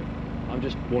shot, so... I'm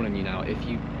just warning you now,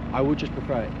 I would just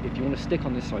prefer, if you want to stick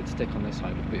on this side, stick on this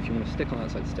side, but if you want to stick on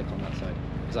that side, stick on that side.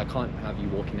 Because I can't have you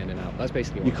walking in and out. That's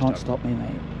basically what You can't stop me,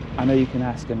 mate. I know you can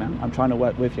ask him, I'm trying to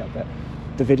work with you, but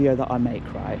the video that I make,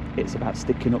 right, it's about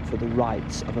sticking up for the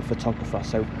rights of a photographer.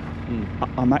 So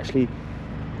I'm actually,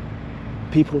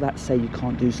 people that say you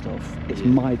can't do stuff, it's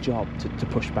my job to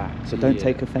push back. So don't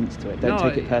take offence to it, don't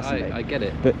take it personally. I get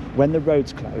it. But when the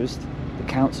road's closed, the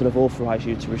council have authorised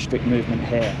you to restrict movement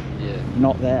here,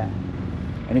 not there.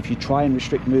 And if you try and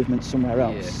restrict movement somewhere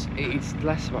else... It's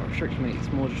less about restriction,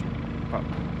 it's more just about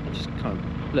kind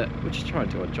of Look, we're just trying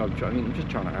to do our job. I mean, I'm just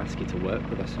trying to ask you to work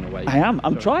with us in a way. I am.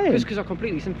 I'm trying. Just because I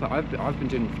completely sympathise. I've been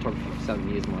doing photography for 7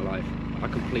 years of my life. I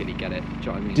completely get it. Do you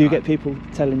know what I mean? Do you get people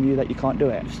telling you that you can't do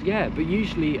it? Yeah, but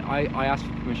usually I ask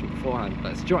for permission beforehand. Do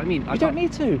you know what I mean? You don't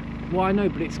need to. Well, I know,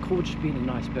 but it's called just being a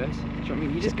nice person. Do you know what I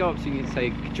mean? You just go up to you and say,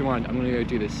 do you mind, I'm going to go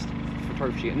do this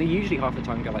photography. And they usually half the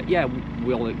time go like, yeah,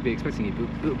 we'll be expecting you.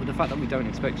 But the fact that we don't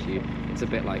expect you, it's a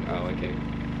bit like, oh, okay.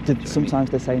 Sometimes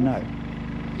they say no.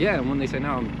 Yeah, and when they say no,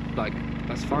 I'm like,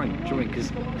 that's fine. Do you know what I mean?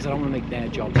 Because I don't want to make their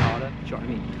jobs harder. Do you know what I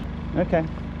mean? Okay.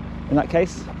 In that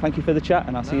case, thank you for the chat,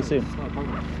 and I'll see you soon. It's not a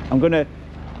problem. I'm going to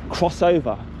cross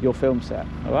over your film set,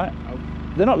 all right?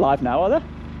 They're not live now, are they?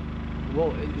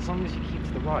 Well, as long as you keep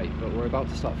to the right, but we're about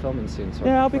to start filming soon, so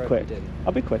yeah, I'll be quick.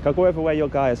 I'll be quick. I'll go over where your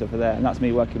guy is over there, and that's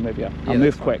me working with you. I'll Yeah,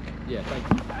 move that's quick. fine. Yeah,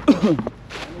 thank you.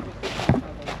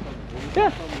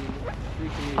 Yeah.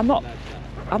 I'm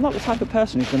not the type of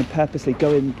person who's going to purposely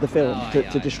go in the film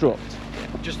to disrupt.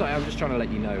 Yeah. I'm just trying to let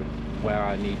you know where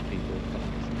I need people.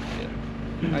 Yeah.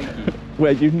 Thank you.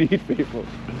 Where you need people.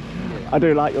 Yeah. I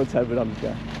do like your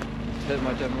terminology.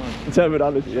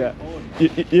 Terminology, yeah.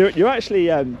 You're actually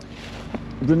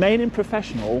remaining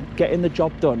professional, getting the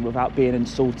job done without being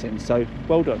insulting. So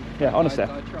well done. Yeah, honestly.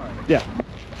 I try. Yeah.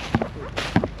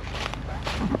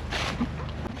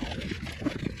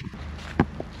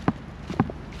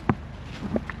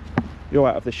 You're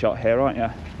out of the shot here, aren't you?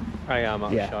 I am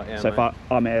out of the shot, yeah. So if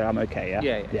I'm here, I'm okay,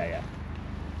 yeah? Yeah.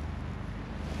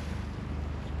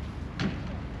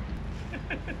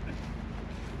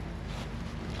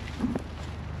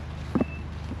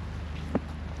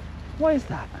 What is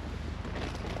that?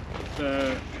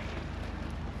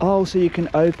 Oh, so you can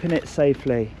open it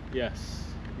safely. Yes,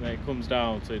 and then it comes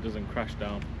down so it doesn't crash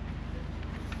down.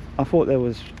 I thought there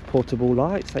was portable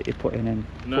lights that you're putting in.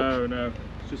 No, it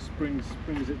just springs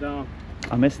it down.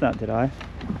 I missed that, did I?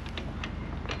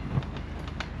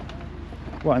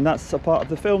 Right, and that's a part of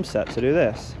the film set to do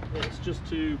this? It's just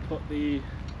to put the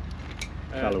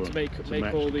to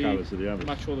make all the colours of the others.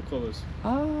 Match all the colours.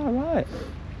 Ah, right.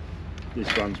 This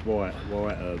one's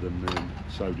whiter than the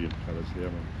sodium colours, the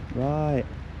other one. Right.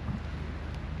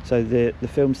 So the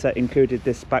film set included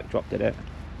this backdrop, did it?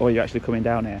 Or are you actually coming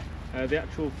down here? The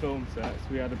actual film sets,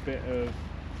 we had a bit of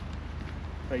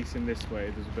facing this way.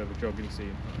 There's a bit of a jogging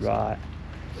scene. Right.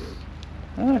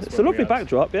 Oh, it's a lovely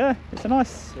backdrop, yeah. It's a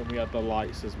nice. And we had the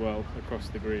lights as well across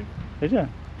the green. Did you?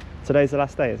 Today's the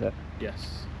last day, is it?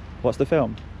 Yes. What's the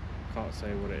film? Can't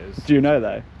say what it is. Do you know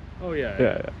though? Oh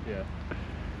yeah.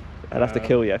 I'd have to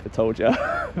kill you if I told you.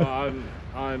 Well,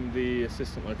 I'm the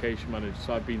assistant location manager,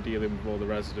 so I've been dealing with all the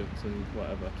residents and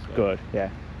whatever. So. Good, yeah.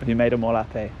 Have you made them all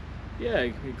happy? Yeah,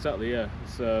 exactly. Yeah,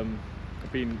 it's,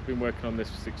 I've been working on this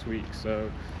for 6 weeks, so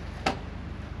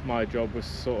my job was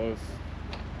sort of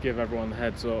give everyone the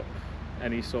heads up,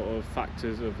 any sort of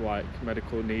factors of like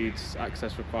medical needs,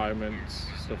 access requirements,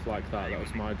 stuff like that. That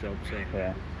was my job. So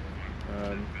yeah.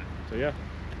 So yeah.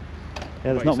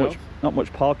 Yeah, there's not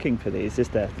much parking for these, is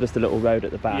there? Just a little road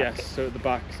at the back. Yes, so at the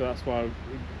back, so that's why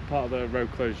part of the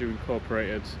road closure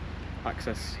incorporated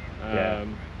access.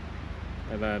 And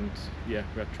then we had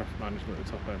traffic management at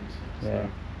the top end. Yeah.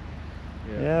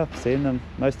 So, yeah, I've seen them.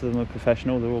 Most of them are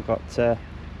professional. They've all got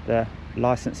their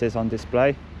licenses on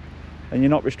display. And you're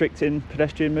not restricting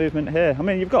pedestrian movement here. I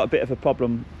mean, you've got a bit of a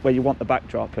problem where you want the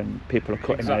backdrop and people are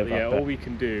cutting over. Yeah, all we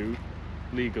can do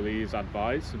legally is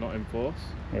advise, so not enforce.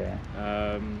 Yeah.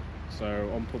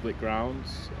 So on public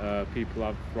grounds, people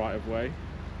have right of way.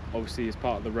 Obviously, as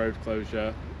part of the road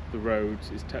closure, the road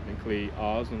is technically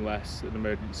ours unless an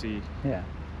emergency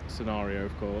scenario,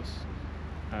 of course.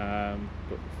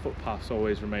 But footpaths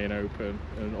always remain open,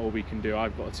 and all we can do,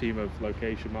 I've got a team of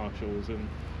location marshals, and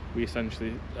we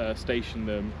essentially station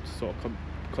them to sort of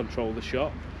control the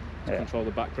shot, to control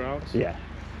the background. Yeah.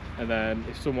 And then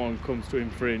if someone comes to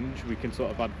infringe, we can sort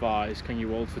of advise, can you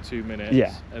hold for 2 minutes?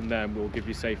 Yeah. And then we'll give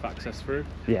you safe access through.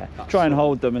 Yeah. Try and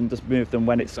hold them and just move them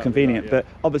when it's convenient. But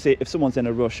obviously, if someone's in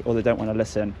a rush or they don't want to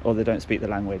listen or they don't speak the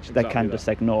language, they can just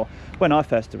ignore. When I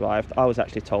first arrived, I was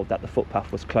actually told that the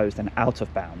footpath was closed and out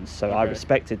of bounds. So I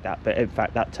respected that. But in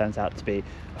fact, that turns out to be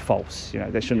false. You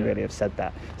know, they shouldn't really have said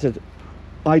that. So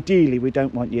ideally, we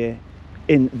don't want you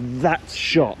in that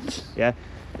shot. Yeah.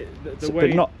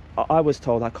 But not. I was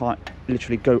told I can't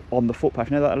literally go on the footpath.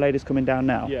 You know that a lady's coming down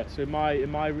now? Yeah, so in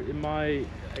my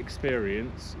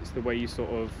experience, it's the way you sort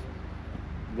of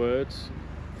word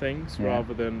things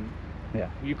rather than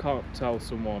you can't tell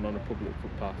someone on a public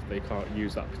footpath they can't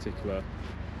use that particular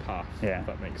path, if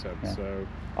that makes sense. So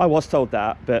I was told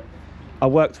that, but I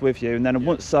worked with you, and then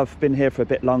once I've been here for a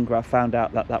bit longer, I found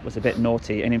out that that was a bit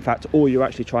naughty, and in fact all you're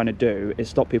actually trying to do is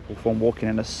stop people from walking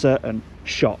in a certain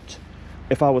shot.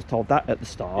 If I was told that at the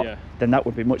start, then that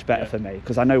would be much better for me,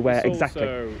 because I know where exactly.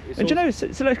 And you know,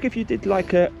 so like if you did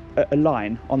like a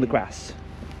line on the grass,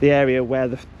 the area where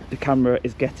the camera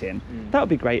is getting, that would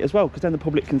be great as well, because then the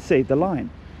public can see the line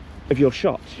of your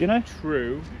shots, you know.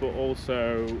 True, but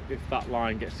also if that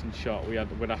line gets in shot, we'd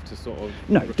have to sort of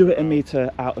do it a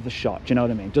metre out of the shot. Do you know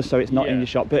what I mean? Just so it's not in your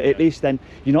shot, but at least then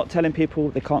you're not telling people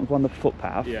they can't go on the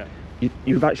footpath.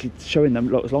 You've actually showing them,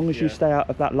 look, as long as you stay out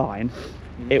of that line,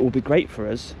 it will be great for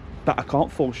us, but I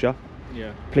can't force you.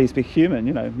 Please be human,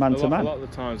 you know, man to man. A lot of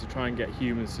the times we try and get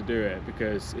humans to do it,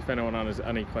 because if anyone has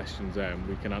any questions,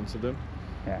 we can answer them.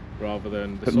 Rather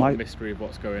than the sort of mystery of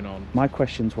what's going on. My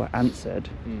questions were answered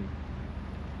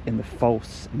in the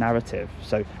false narrative.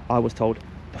 So I was told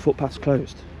the footpath's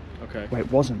closed. Where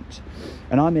it wasn't.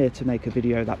 And I'm here to make a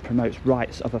video that promotes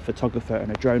rights of a photographer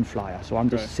and a drone flyer. So I'm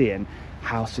just seeing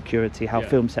how security, how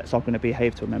film sets are going to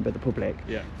behave to a member of the public,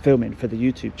 filming for the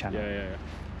YouTube channel.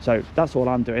 So that's all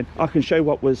I'm doing. I can show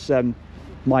what was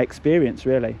my experience,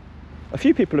 really. A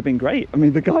few people have been great. I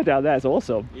mean, the guy down there is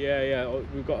awesome.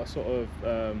 We've got a sort of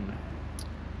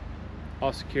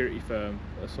our security firm,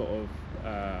 a sort of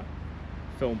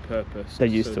film purpose. They're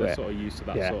used to it. They're sort of used to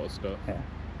that sort of stuff.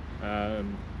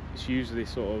 It's usually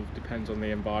sort of depends on the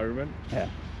environment.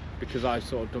 Because I've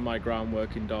sort of done my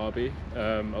groundwork in Derby,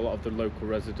 a lot of the local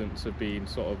residents have been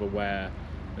sort of aware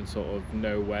and sort of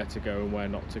know where to go and where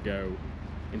not to go,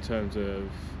 in terms of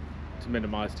to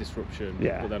minimise disruption.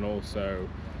 But then also,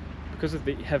 because of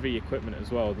the heavy equipment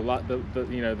as well,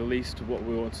 the least of what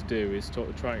we want to do is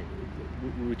try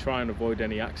and avoid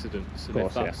any accidents. And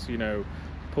if that's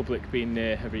public being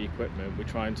near heavy equipment, we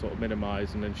try and sort of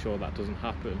minimise and ensure that doesn't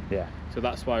happen. So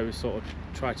that's why we sort of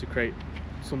try to create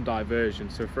some diversion.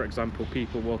 So for example,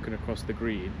 people walking across the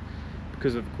green,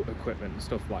 because of equipment and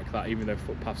stuff like that, even though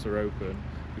footpaths are open,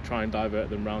 we try and divert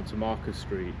them round to Marcus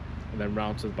Street and then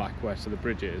round to the back where the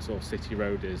bridge is, or City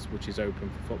Road is, which is open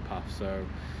for footpaths. So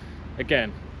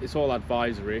again, it's all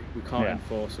advisory. We can't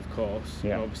enforce, of course.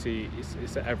 And obviously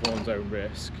it's at everyone's own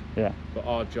risk. But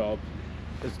our job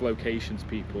as locations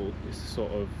people is to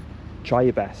sort of try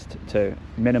your best to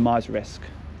minimise risk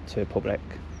to public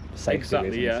safety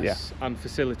reasons. And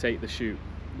facilitate the shoot.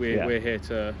 We're here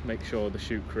to make sure the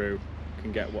shoot crew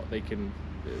can get what they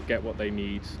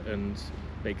need and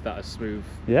make that as smooth.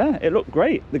 It looked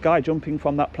great. The guy jumping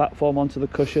from that platform onto the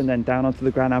cushion, then down onto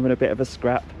the ground, having a bit of a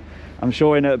scrap. I'm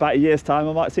sure in about a year's time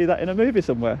I might see that in a movie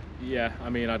somewhere. I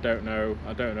mean, I don't know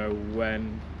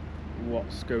when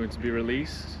what's going to be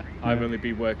released. I've only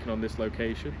been working on this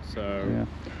location, so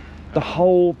the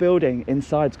whole building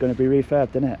inside's going to be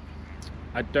refurbed, isn't it?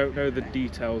 I don't know the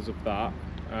details of that.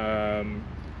 A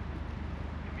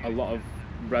lot of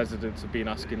residents have been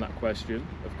asking that question,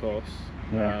 of course.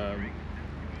 Well,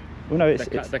 no,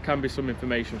 there can be some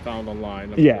information found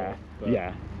online.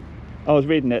 I was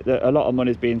reading it that a lot of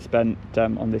money is being spent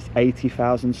on this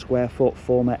 80,000 square foot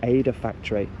former Aida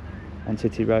factory on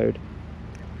City Road.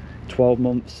 12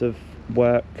 months of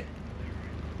work.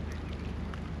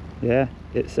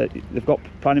 It's they've got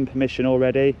planning permission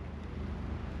already.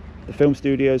 The film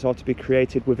studios are to be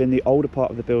created within the older part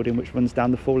of the building, which runs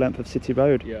down the full length of City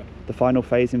Road. The final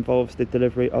phase involves the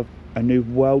delivery of a new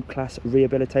world-class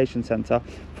rehabilitation centre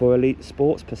for elite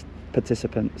sports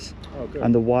participants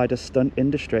and the wider stunt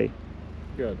industry.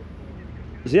 Good.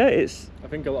 So it's. I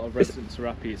think a lot of residents are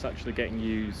happy it's actually getting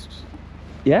used.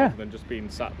 Rather than just being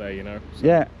sat there, you know.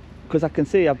 So. Because I can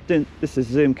see this is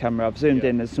a zoom camera. I've zoomed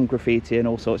in. There's some graffiti and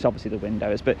all sorts. Obviously the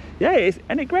windows, but it's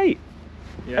great.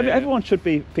 Everyone should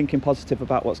be thinking positive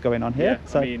about what's going on here.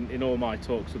 So. I mean, in all my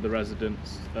talks with the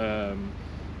residents,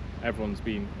 everyone's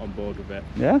been on board with it.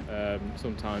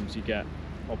 Sometimes you get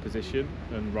opposition,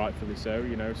 and rightfully so.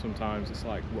 You know, sometimes it's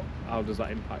like, how does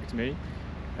that impact me?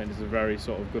 And it's a very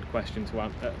sort of good question to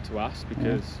ask,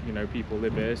 because you know, people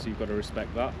live here, so you've got to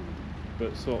respect that.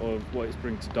 But sort of what it's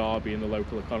bringing to Derby and the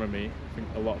local economy, I think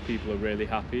a lot of people are really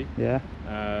happy.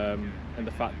 And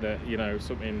the fact that, you know,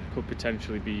 something could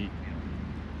potentially be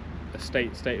a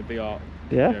state of the art,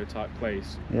 you know, type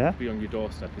place, be on your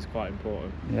doorstep is quite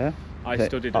important. I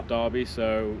studied at Derby,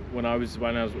 so when I was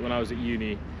at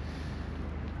uni,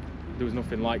 there was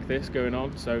nothing like this going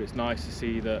on. So it's nice to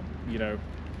see that, you know,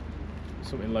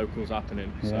 something local's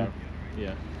happening. So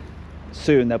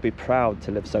soon they'll be proud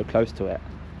to live so close to it.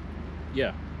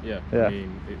 I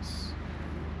mean,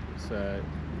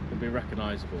 it'll be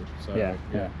recognisable. So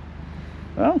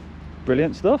Well,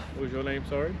 brilliant stuff. What was your name?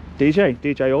 Sorry.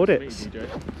 DJ Audits.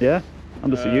 DJ.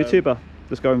 I'm just a YouTuber.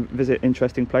 Just go and visit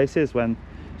interesting places when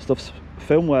stuff's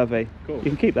film worthy. Cool. You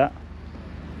can keep that.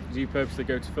 Do you purposely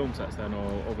go to film sets then, or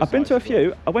other I've been to a sites as well?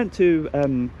 few. I went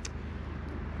to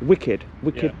Wicked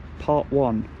Part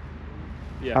 1.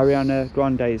 Yes. Ariana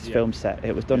Grande's Yeah. film set.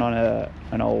 It was done on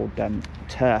an old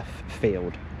turf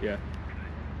field. Yeah.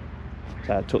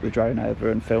 So I took the drone over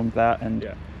and filmed that, and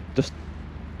Yeah. just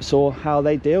saw how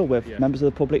they deal with Yeah. members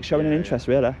of the public showing an interest,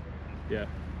 really. Yeah.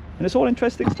 And it's all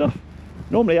interesting stuff.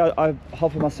 Normally I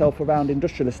hover myself around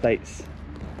industrial estates.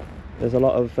 There's a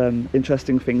lot of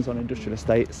interesting things on industrial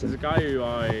estates. There's a guy who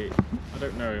I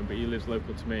don't know him, but he lives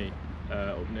local to me,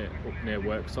 up near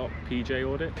Worksop, PJ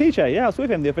Audit. PJ, yeah, I was with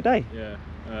him the other day. Yeah.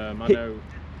 I know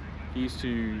he used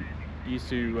to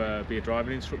be a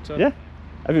driving instructor. Yeah,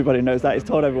 everybody knows that. He's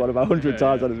told everyone about 100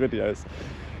 times on his videos.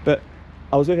 But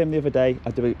I was with him the other day. I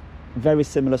do very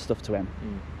similar stuff to him.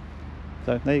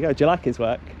 So there you go. Do you like his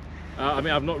work? I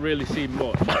mean, I've not really seen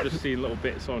much. I've just seen little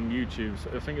bits on YouTube. So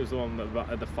I think it was the one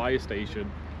at the fire station,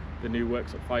 the new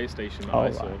Worksop fire station that I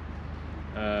saw.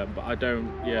 But I don't.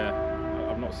 Yeah,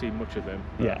 I've not seen much of him.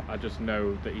 Yeah. I just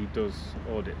know that he does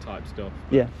audit type stuff.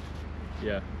 Yeah.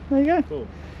 Yeah. There you go. Cool.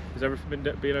 Has everything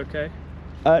been okay?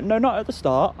 No, not at the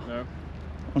start. No.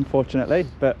 Unfortunately,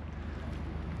 but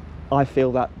I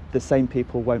feel that the same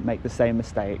people won't make the same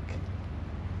mistake.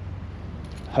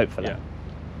 Hopefully. Yeah.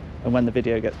 And when the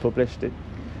video gets published,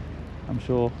 I'm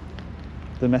sure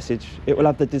the message, it will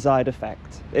have the desired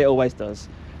effect. It always does.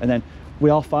 And then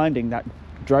we are finding that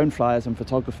drone flyers and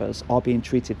photographers are being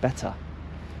treated better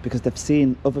because they've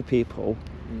seen other people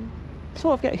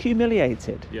sort of get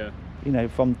humiliated. Yeah. You know,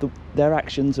 from their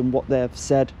actions and what they've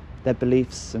said, their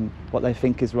beliefs and what they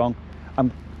think is wrong.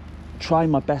 I'm trying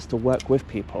my best to work with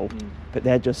people, but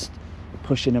they're just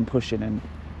pushing and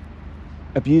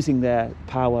abusing their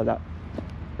power that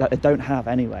they don't have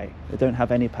anyway. They don't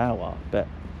have any power, but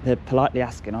they're politely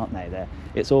asking, aren't they?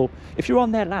 It's all, if you're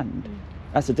on their land,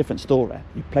 that's a different story.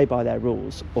 You play by their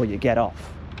rules or you get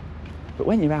off. But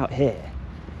when you're out here,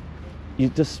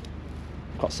 you've just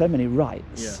got so many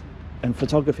rights, and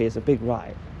photography is a big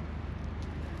right.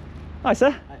 Hi,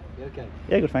 sir. Hi, you okay?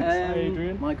 Yeah, good, thanks. How are you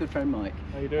doing? My good friend Mike.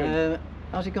 How you doing?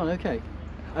 How's it gone? Okay.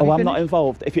 Oh, I'm not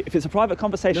involved. If it's a private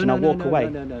conversation, I'll walk away.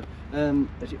 No.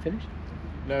 Is it finished?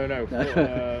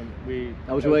 No. We.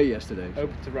 I was away yesterday.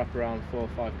 Open to wrap around 4 or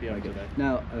 5 p.m. today.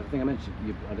 Now, I think I mentioned,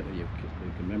 I don't know if you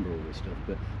can remember all this stuff,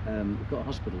 but we've got a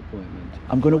hospital appointment.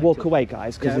 I'm going to walk away,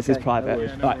 guys, because this is private. No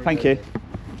worries. Right, thank you.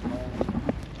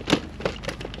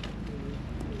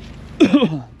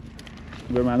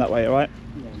 Go around that way, all right?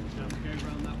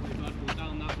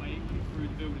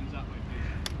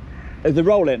 Is the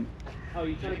rolling? Oh,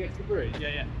 you're trying to get to the bridge? Yeah.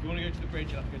 If you want to go to the bridge,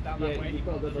 you have to go down that way. You've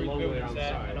got to go through the buildings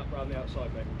there and up around the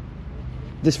outside, mate.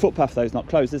 This footpath, though, is not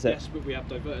closed, is it? Yes, but we have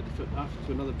diverted the footpath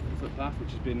to another footpath,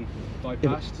 which has been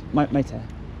bypassed. Mate,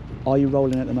 are you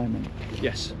rolling at the moment?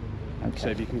 Yes. Okay. So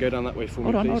if you can go down that way for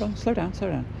me, please. Hold on. Slow down.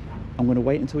 I'm going to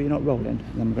wait until you're not rolling,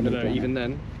 and then I'm going to No, even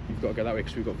then, you've got to go that way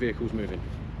because we've got vehicles moving.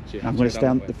 So I'm going to stay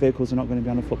on, the vehicles are not going to be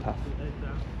on the footpath.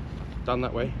 Down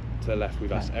that way, to the left.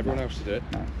 We've asked everyone else to do it.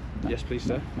 No. Yes, please,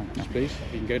 sir. Yes, please.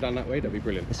 If you can go down that way, that'd be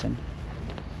brilliant. Listen,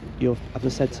 I've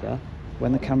just said to you,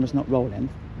 when the camera's not rolling,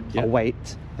 I'll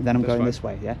wait, and then I'm going this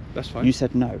way, yeah? That's fine. You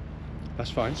said no. That's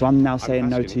fine. So I'm now saying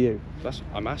no to you.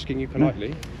 I'm asking you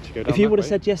politely to go down If you that would have way.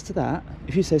 said yes to that,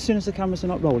 if you say as soon as the cameras are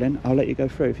not rolling, I'll let you go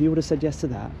through. If you would have said yes to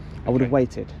that, I would have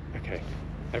waited. Okay.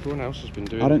 Everyone else has been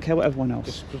doing. I don't care what everyone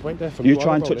else. Just wait there for me. You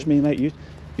try and touch me, mate. You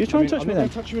try and touch me then. I'm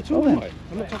not touching you at all, am I?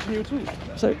 I'm not touching you at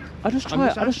all. So I just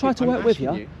try to work with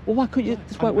you. Well, why couldn't you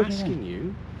just work with me? I'm asking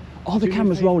you. Are the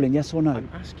cameras rolling? Yes or no? I'm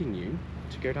asking you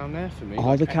to go down there for me.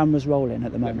 Are the cameras rolling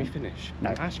at the moment? Let me finish. No.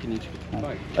 I'm asking you to.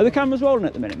 No. Are the cameras rolling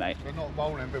at the minute, mate? They're not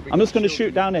rolling, but I'm just going to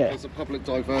shoot down here. There's a public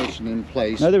diversion in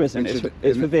place. No, there isn't. It's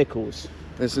for vehicles.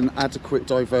 There's an adequate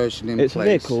diversion in place. It's for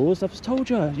vehicles. I've just told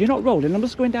you. You're not rolling. I'm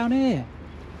just going down here.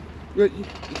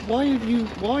 Why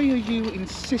are you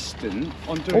insistent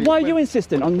on doing? Well, why are you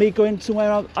insistent on me going to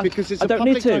where because it's I a don't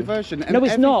public need to. diversion. No,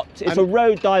 it's not. It's a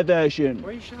road diversion.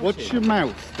 Watch your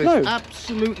mouth. There's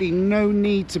absolutely no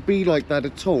need to be like that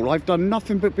at all. I've done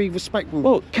nothing but be respectful.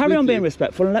 Well, carry on being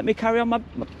respectful and let me carry on my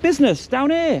business down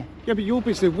here. Yeah, but your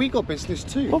business, we got business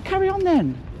too. Well, carry on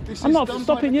then. I'm not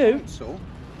stopping you. Council.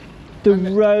 The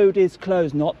road is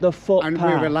closed, not the footpath. And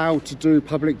we're allowed to do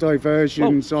public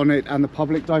diversions on it, and the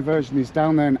public diversion is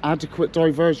down there, an adequate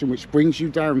diversion which brings you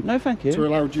down. No, thank you. To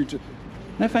allow you to.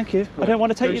 No, thank you. I don't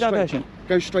want to take your diversion.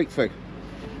 Go straight through.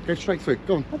 Go straight through.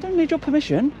 Go on. I don't need your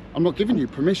permission. I'm not giving you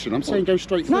permission. I'm saying go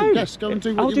straight through. No. Yes, go and do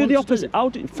what you want to do. I'll do the opposite. I'll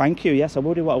do. Thank you. Yes, I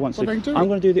will do what I want to do. Then do I'm it.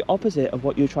 going to do the opposite of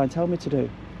what you try and tell me to do,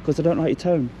 because I don't like your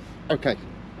tone. Okay.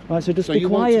 Right, so just so be you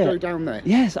quiet. want to go down there?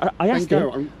 Yes, I asked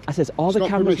him. I says, are the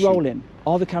cameras rolling?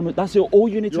 Are the cameras? That's all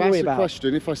you need to worry about. You ask the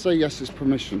question. If I say yes, it's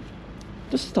permission.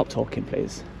 Just stop talking,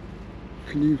 please.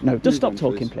 Can you? No, just stop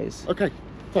talking, please. Okay.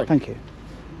 Fine. Thank you.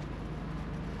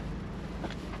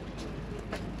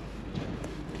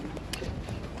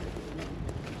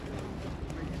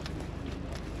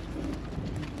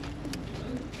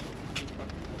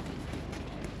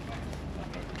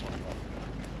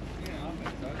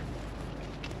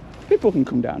 People can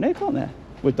come down here, can't they?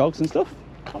 With dogs and stuff.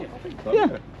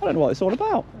 Yeah, I don't know what it's all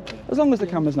about. As long as the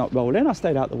camera's not rolling, I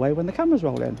stayed out the way when the camera's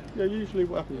rolling. Yeah, usually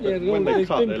what happens. Yeah, when there's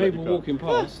cut, been people walking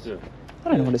past. Yeah. I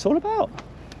don't know what it's all about.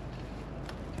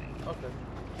 Okay.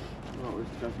 Right, we'll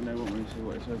go from there, won't we? See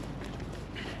what it says.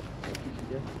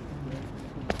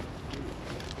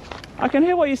 I can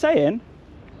hear what you're saying.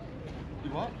 You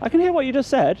what? I can hear what you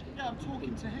just said. Yeah, I'm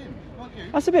talking to him, not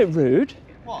you. That's a bit rude.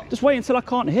 What? Just wait until I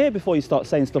can't hear before you start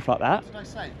saying stuff like that. What did I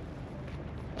say?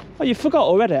 Oh, you forgot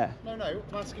already? No, I'm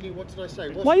asking you, what did I say?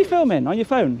 Why are you filming on your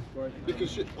phone?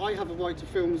 Because I have a right to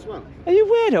film as well. Are you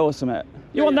weirdo or something?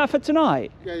 You want that for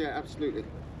tonight? Yeah, absolutely.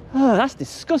 Oh, that's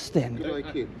disgusting. Good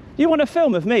like you. You want a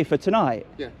film of me for tonight?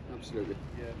 Yeah, absolutely.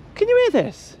 Yeah. Can you hear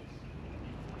this?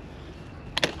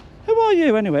 Who are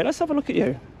you anyway? Let's have a look at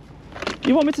you.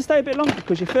 You want me to stay a bit longer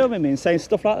because you're filming me and saying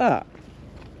stuff like that?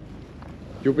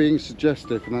 You're being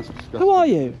suggestive and that's disgusting. Who are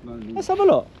you? Let's have a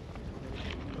look.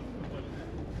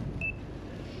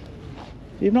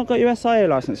 You've not got your SIA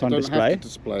licence on display? I don't have to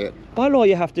display it. By law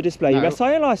you have to display your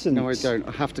SIA licence. No, I don't.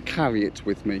 I have to carry it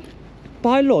with me.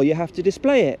 By law you have to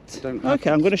display it.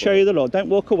 Okay, I'm going to show you the law. Don't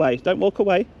walk away. Don't walk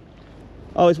away.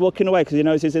 Oh, he's walking away because he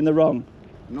knows he's in the wrong.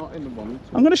 Not in the wrong.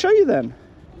 I'm going to show you then.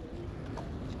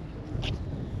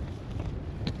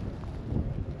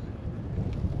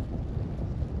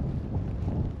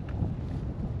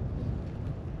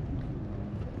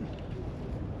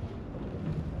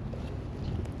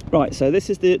 Right, so this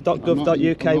is the .gov.uk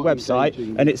website,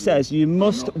 and it says you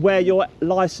must wear your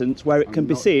licence where it can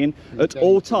be seen at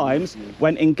all times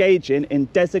when engaging in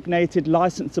designated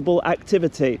licensable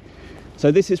activity.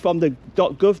 So this is from the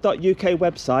 .gov.uk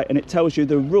website, and it tells you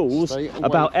the rules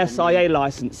about SIA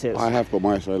licences. I have got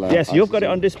my SIA license. Yes, you've got it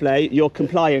on display, you're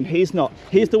complying, he's not.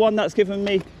 He's the one that's given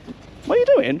me... What are you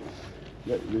doing?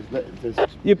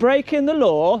 You're breaking the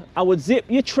law. I would zip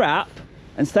your trap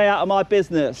and stay out of my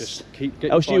business,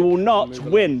 else you will not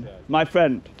win, my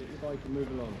friend. Get your bike and move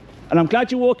along. And I'm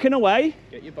glad you're walking away.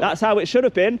 That's how it should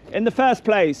have been in the first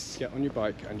place. Get on your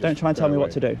bike and just don't try and tell me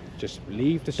what to do. Just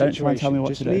leave the situation. Don't try and tell me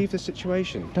what to do. Just leave the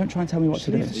situation. Don't try and tell me what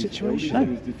to do. Leave the situation. No.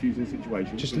 Diffusing the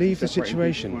situation. Just leave the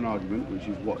situation. An argument, which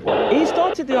is what he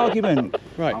started the argument.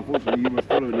 Right. Unfortunately, you were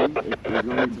following him. There's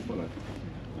no need to follow.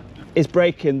 It's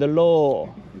breaking the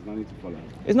law. There's no need to follow.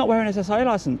 He's not wearing his SIA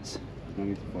licence. There's no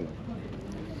need to follow.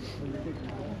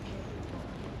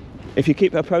 If you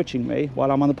keep approaching me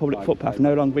while I'm on the public footpath,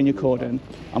 no longer in your cordon,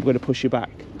 I'm going to push you back.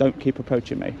 Don't keep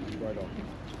approaching me. Right on.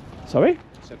 Sorry?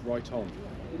 I said right on.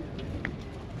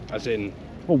 As in...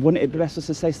 Well, wouldn't it be best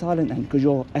to stay silent then? Because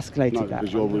you're escalating that. No,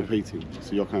 because you're repeating.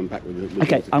 So you're coming back with the...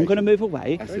 Okay, I'm going to move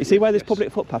away. You see where this public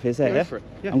footpath is there?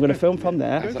 I'm going to film from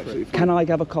there. Can I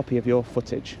have a copy of your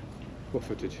footage? What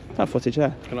footage? That footage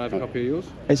there. Can I have a copy of yours?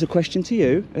 It's a question to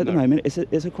you at the moment.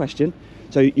 It's a question.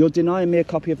 So you're denying me a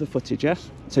copy of the footage,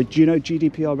 yes? So do you know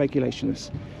GDPR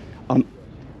regulations?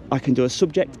 I can do a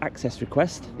subject access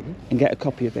request and get a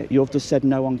copy of it. You've just said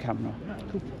no on camera.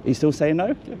 Cool. Are you still saying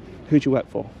no? Yeah. Who do you work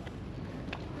for?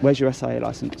 Where's your SIA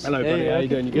licence? Hello, buddy. How you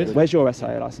doing? You good? Where's your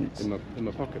SIA licence? In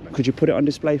my pocket, mate. Could you put it on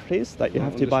display, please? That you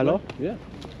have to by law? Yeah.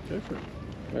 Go for it.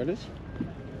 There it is.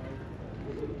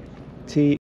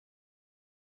 T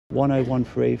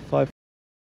 10135.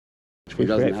 He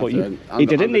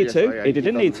didn't need to. He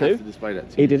didn't need to.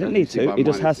 He didn't need to. He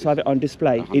just has to have it on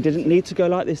display. He didn't need to go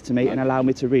like this to me and allow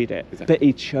me to read it. But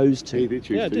he chose to. He did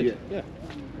choose to. Yeah.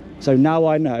 So now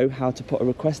I know how to put a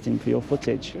request in for your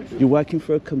footage. You're working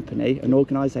for a company, an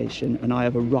organisation, and I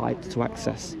have a right to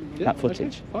access that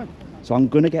footage. Okay, fine. So I'm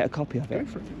going to get a copy of it.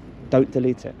 Go for it. Don't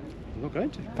delete it. I'm not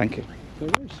going to. Thank you. No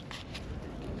worries.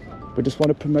 We just want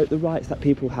to promote the rights that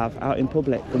people have out in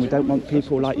public, and we don't want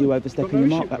people like you overstepping the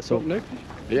mark, that's all.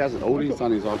 He hasn't. All he's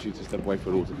done is asked you to step away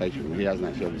for an altercation. He hasn't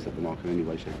actually overstepped the mark in any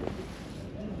way, shape, or form.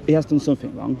 He has done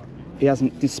something wrong. He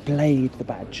hasn't displayed the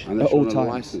badge at all times.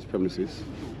 Licensed premises.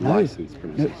 No. Licensed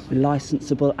premises. No.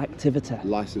 Licensable activity.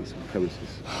 Licensed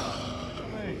premises.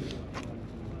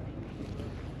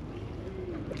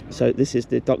 So this is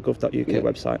the .gov.uk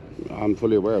website. I'm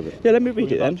fully aware of it. Yeah, let me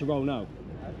read it then. To roll now.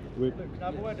 Can I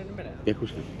have a word in a minute? Yeah, of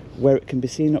course you Where it can be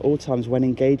seen at all times when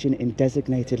engaging in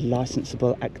designated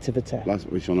licensable activity.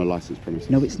 Which on a licensed premises?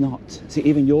 No, it's not. See,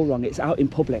 even you're wrong. It's out in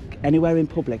public. Anywhere in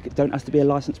public. It don't have to be a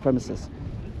licensed premises.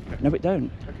 No, it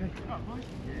don't. Okay.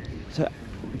 So,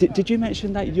 did you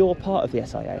mention that you're part of the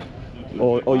SIA?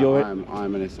 Or you're...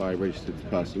 I'm an SIA registered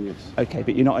person, yes. Okay,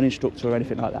 but you're not an instructor or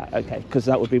anything like that? Okay, because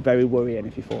that would be very worrying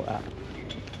if you thought that.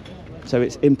 So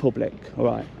it's in public, all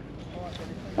right.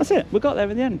 That's it, we got there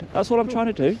in the end. That's all I'm trying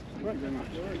to do.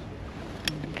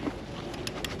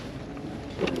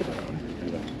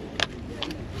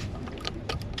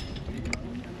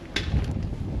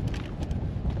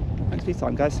 Thanks for your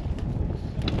time, guys.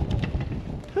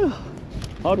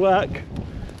 Hard work.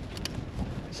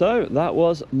 So that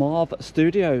was Marv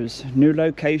Studios, new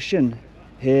location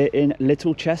here in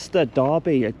Little Chester,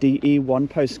 Derby, a DE1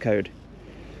 postcode.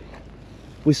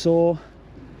 We saw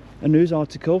a news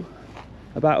article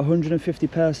about a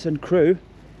 150-person crew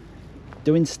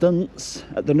doing stunts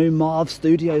at the new Marv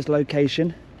Studios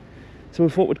location. So we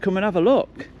thought we'd come and have a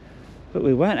look, but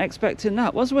we weren't expecting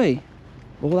that, was we?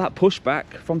 All that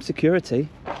pushback from security.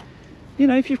 You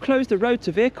know, if you've closed the road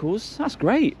to vehicles, that's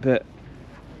great, but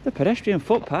the pedestrian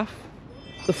footpath,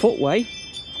 the footway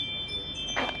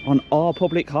on our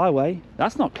public highway,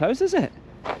 that's not closed, is it?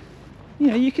 You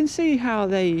know, you can see how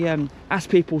they ask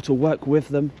people to work with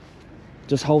them,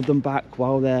 just hold them back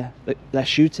while they're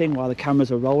shooting, while the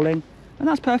cameras are rolling, and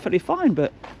that's perfectly fine.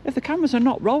 But if the cameras are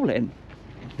not rolling,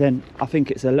 then I think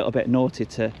it's a little bit naughty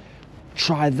to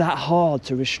try that hard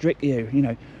to restrict you. You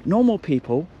know, normal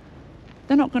people,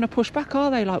 they're not going to push back,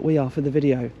 are they, like we are for the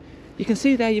video? You can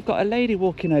see there you've got a lady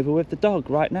walking over with the dog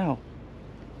right now,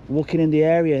 walking in the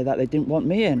area that they didn't want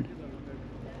me in.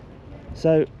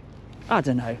 So, I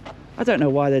don't know. I don't know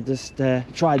why they just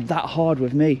tried that hard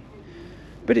with me.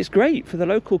 But it's great for the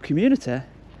local community.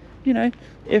 You know,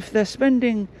 if they're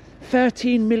spending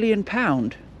 £13 million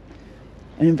an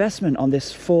investment on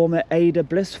this former Aida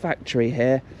Bliss factory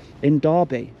here in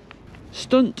Derby.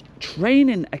 Stunt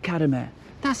Training Academy.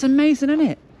 That's amazing, isn't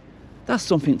it? That's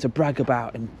something to brag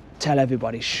about and tell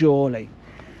everybody, surely.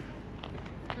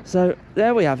 So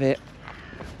there we have it.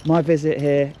 My visit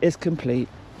here is complete.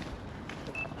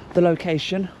 The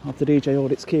location of the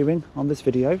djaudits keyring on this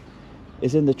video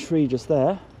is in the tree just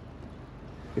there.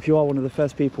 If you are one of the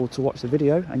first people to watch the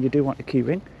video and you do want a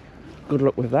keyring, good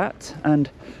luck with that. And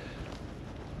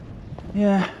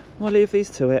yeah, we'll leave these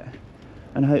to it,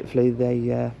 and hopefully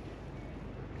they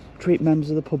treat members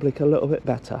of the public a little bit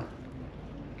better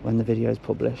when the video is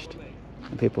published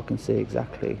and people can see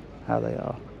exactly how they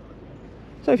are.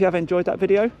 So if you have enjoyed that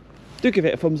video, do give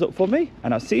it a thumbs up for me,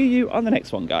 and I'll see you on the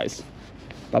next one, guys.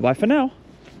 Bye bye for now.